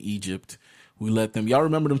faces in Egypt. We let them. Y'all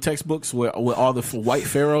remember them textbooks with all the white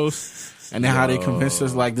pharaohs and then how they convinced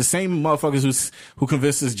us, like the same motherfuckers who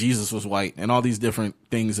convinced us Jesus was white and all these different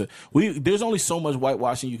things. There's only so much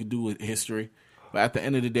whitewashing you can do with history. But at the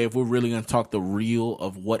end of the day, if we're really going to talk the real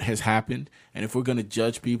of what has happened, and if we're going to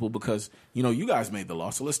judge people, because you guys made the law,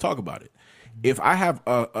 so let's talk about it. If I have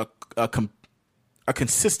a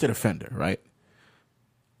consistent offender, right?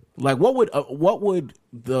 Like, what would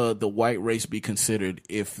the white race be considered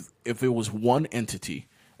if it was one entity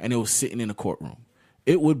and it was sitting in a courtroom?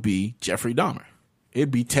 It would be Jeffrey Dahmer.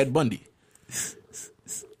 It'd be Ted Bundy.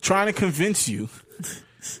 Trying to convince you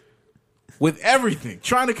with everything,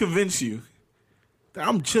 trying to convince you that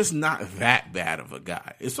I'm just not that bad of a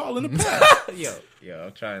guy. It's all in the past. yo,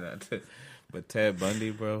 I'm trying not to. But Ted Bundy,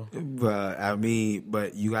 bro. But I mean,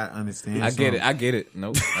 but you gotta understand. I get it.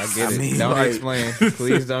 Nope, I get it. Don't like, explain.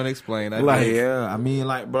 Please don't explain. I mean,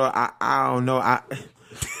 like, bro, I don't know.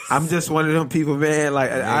 I'm just one of them people, man.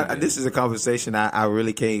 Like, this is a conversation I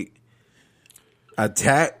really can't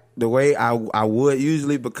attack the way I would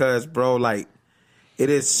usually because, bro, like, it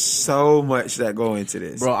is so much that go into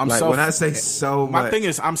this, bro. When I say so much, my thing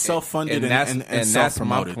is I'm self-funded and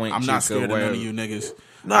self-promoted. Point, I'm not Chico, scared of none of you niggas.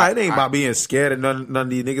 No, it ain't about being scared of none of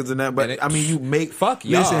these niggas and that. But I mean, you make fuck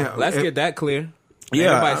y'all. Let's get that clear.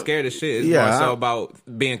 Yeah, everybody's scared of shit. It's more so about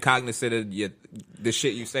being cognizant of the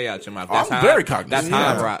shit you say out your mouth. That's I'm very cognizant.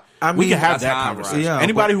 That's how I rock. I mean, we can have that's that how I conversation. rock. Yeah,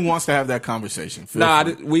 Anybody who wants to have that conversation, feel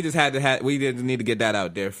free. We just had to we didn't need to get that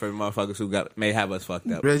out there for motherfuckers who may have us fucked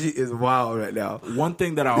up. Reggie is wild right now. One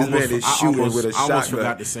thing that I almost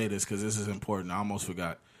forgot to say this because this is important. I almost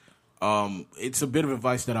forgot. It's a bit of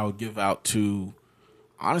advice that I would give out to,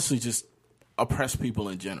 honestly, just oppressed people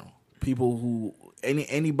in general. People who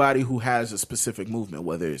anybody who has a specific movement,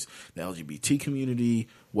 whether it's the LGBT community,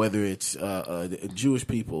 whether it's Jewish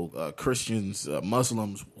people, Christians,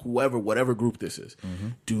 Muslims, whatever group this is,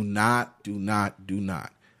 do not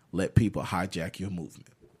let people hijack your movement.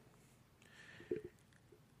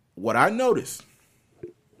 What I noticed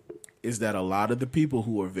is that a lot of the people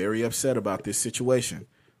who are very upset about this situation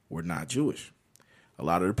were not Jewish. A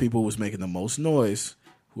lot of the people who was making the most noise,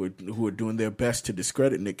 who are doing their best to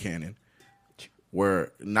discredit Nick Cannon,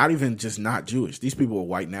 were not even just not Jewish. These people were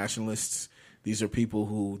white nationalists. These are people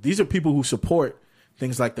who support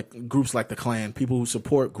things like the groups like the Klan, people who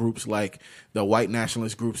support groups like the white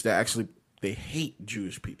nationalist groups that actually they hate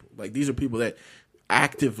Jewish people. Like, these are people that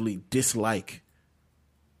actively dislike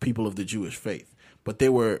people of the Jewish faith. But they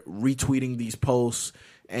were retweeting these posts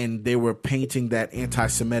and they were painting that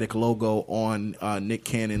anti-Semitic logo on Nick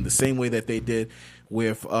Cannon the same way that they did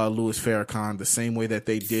with Louis Farrakhan, the same way that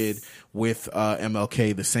they did with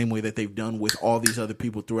MLK, the same way that they've done with all these other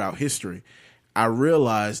people throughout history. I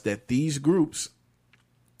realized that these groups,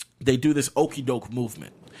 they do this okie doke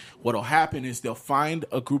movement. What'll happen is they'll find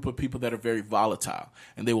a group of people that are very volatile,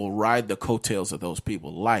 and they will ride the coattails of those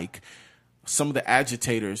people, like some of the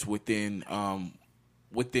agitators within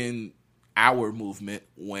our movement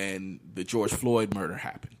when the George Floyd murder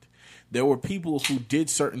happened. There were people who did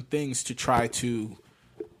certain things to try to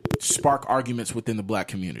spark arguments within the black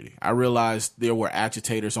community. I realized there were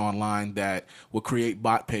agitators online that would create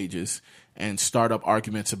bot pages and start up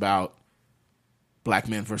arguments about black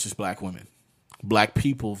men versus black women, black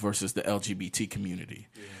people versus the LGBT community,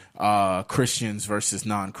 Christians versus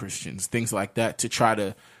non-Christians, things like that, to try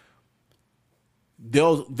to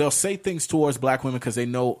they'll say things towards black women because they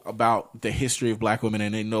know about the history of black women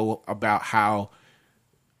and they know about how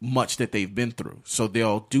much that they've been through. So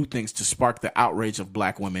they'll do things to spark the outrage of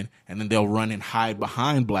black women, and then they'll run and hide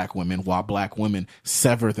behind black women while black women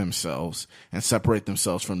sever themselves and separate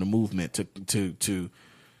themselves from the movement to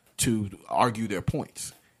argue their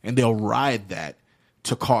points. And they'll ride that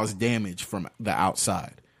to cause damage from the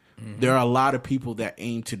outside. There are a lot of people that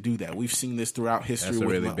aim to do that. We've seen this throughout history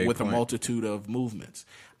with a multitude of movements.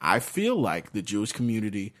 I feel like the Jewish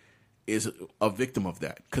community is a victim of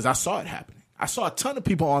that because I saw it happening. I saw a ton of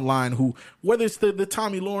people online who, whether it's the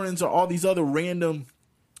Tommy Lawrence or all these other random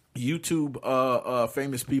YouTube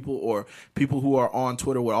famous people or people who are on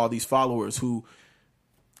Twitter with all these followers who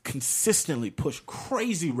consistently push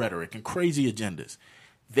crazy rhetoric and crazy agendas.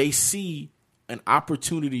 They see an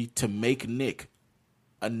opportunity to make Nick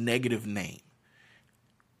a negative name.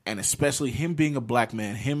 And especially him being a black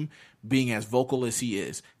man, him being as vocal as he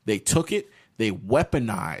is, they took it, they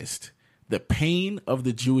weaponized the pain of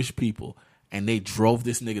the Jewish people, and they drove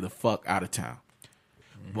this nigga the fuck out of town.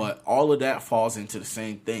 But all of that falls into the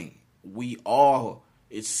same thing.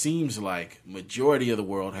 It seems like majority of the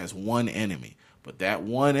world has one enemy, but that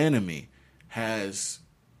one enemy has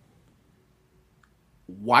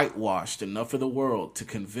whitewashed enough of the world to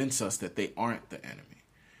convince us that they aren't the enemy.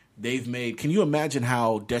 Can you imagine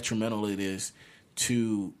how detrimental it is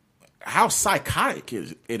to, how psychotic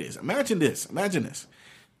it is? Imagine this.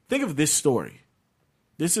 Think of this story.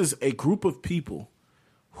 This is a group of people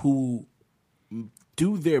who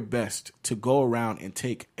do their best to go around and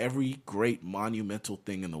take every great monumental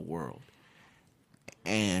thing in the world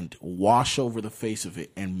and wash over the face of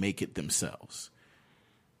it and make it themselves.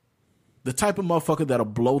 The type of motherfucker that'll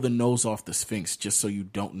blow the nose off the Sphinx just so you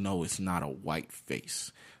don't know it's not a white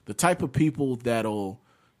face. The type of people that'll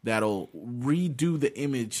redo the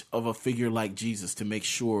image of a figure like Jesus to make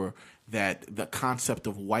sure that the concept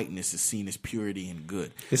of whiteness is seen as purity and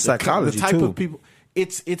good. It's psychology, the type too. of people.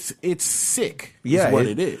 It's sick. Yeah, is what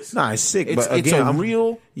it is. Nah, it's sick. It's, but again, it's a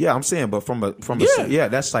real. Yeah, I'm saying, but from a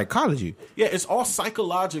that's psychology. Yeah, it's all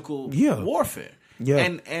psychological warfare. Yeah,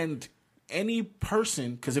 and any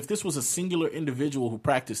person, because if this was a singular individual who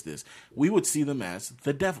practiced this, we would see them as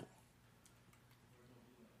the devil.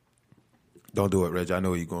 Don't do it, Reg. I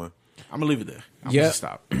know where you're going. I'm gonna leave it there. I'm gonna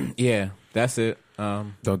stop. Yeah, that's it.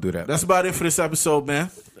 Don't do that. That's about it for this episode, man.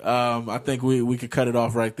 I think we could cut it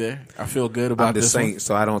off right there. I feel good about I'm the this saint, one.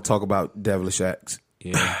 so I don't talk about devilish acts.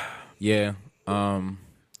 Yeah.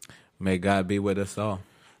 May God be with us all.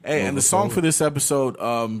 Hey, and the song for this episode,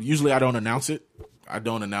 usually I don't announce it. I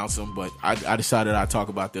don't announce them, but I decided I'd talk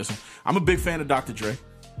about this one. I'm a big fan of Dr. Dre.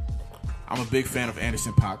 I'm a big fan of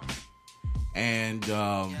Anderson .Paak. And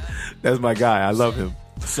That's my guy. I love him.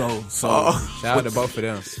 so Shout out to both of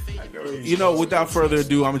them. you know, without further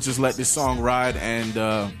ado, I'm gonna just let this song ride. And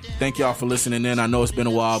thank y'all for listening in. I know it's been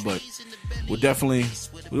a while, but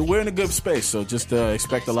we're in a good space. So just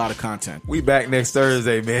expect a lot of content. We back next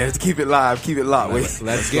Thursday, man. Keep it live. Keep it locked.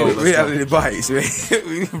 Let's get it. We have any bites,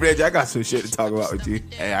 man. Reg, I got some shit to talk about with you.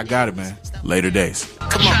 Hey, I got it, man. Later days.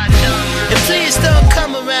 Come on. And please don't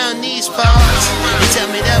come around these parts and tell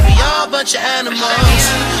me that we all a bunch of animals.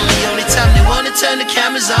 The only time they wanna turn the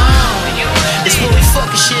cameras on is when we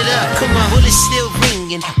fucking shit up. Come on, bullets still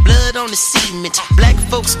ringing, blood on the cement, black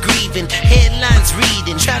folks grieving, headlines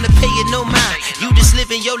reading, trying to pay you no mind. You just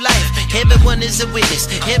living your life. Everyone is a witness.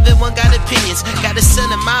 Everyone got opinions. Got a son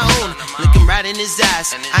of my own, looking right in his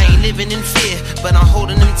eyes. I ain't living in fear, but I'm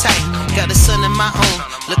holding him tight. Got a son of my own,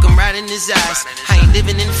 looking right in his eyes. I ain't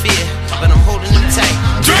living in fear, but I'm holding him tight.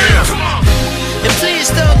 Damn! Come on! And please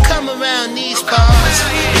don't come around these parts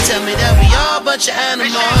and tell me that we all a bunch of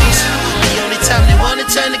animals. The only time they wanna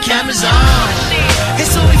turn the cameras on is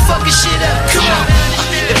when we fucking shit up. Come on!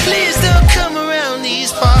 And please don't come around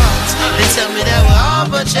these parts and tell me that we're all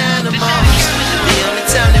a bunch of animals. The only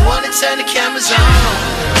time they wanna turn the cameras on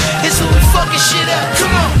is when we fucking shit up.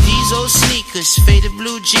 Come on! These old sneakers, faded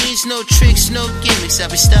blue jeans, no tricks, no gimmicks. I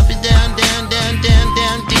be stomping down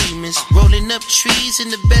demons, rolling up trees in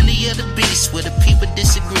the belly of the beast where the people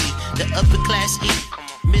disagree. The upper class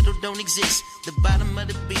eat, middle don't exist, the bottom of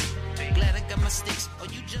the beat. Glad I got my sticks. Are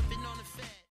you jumping on?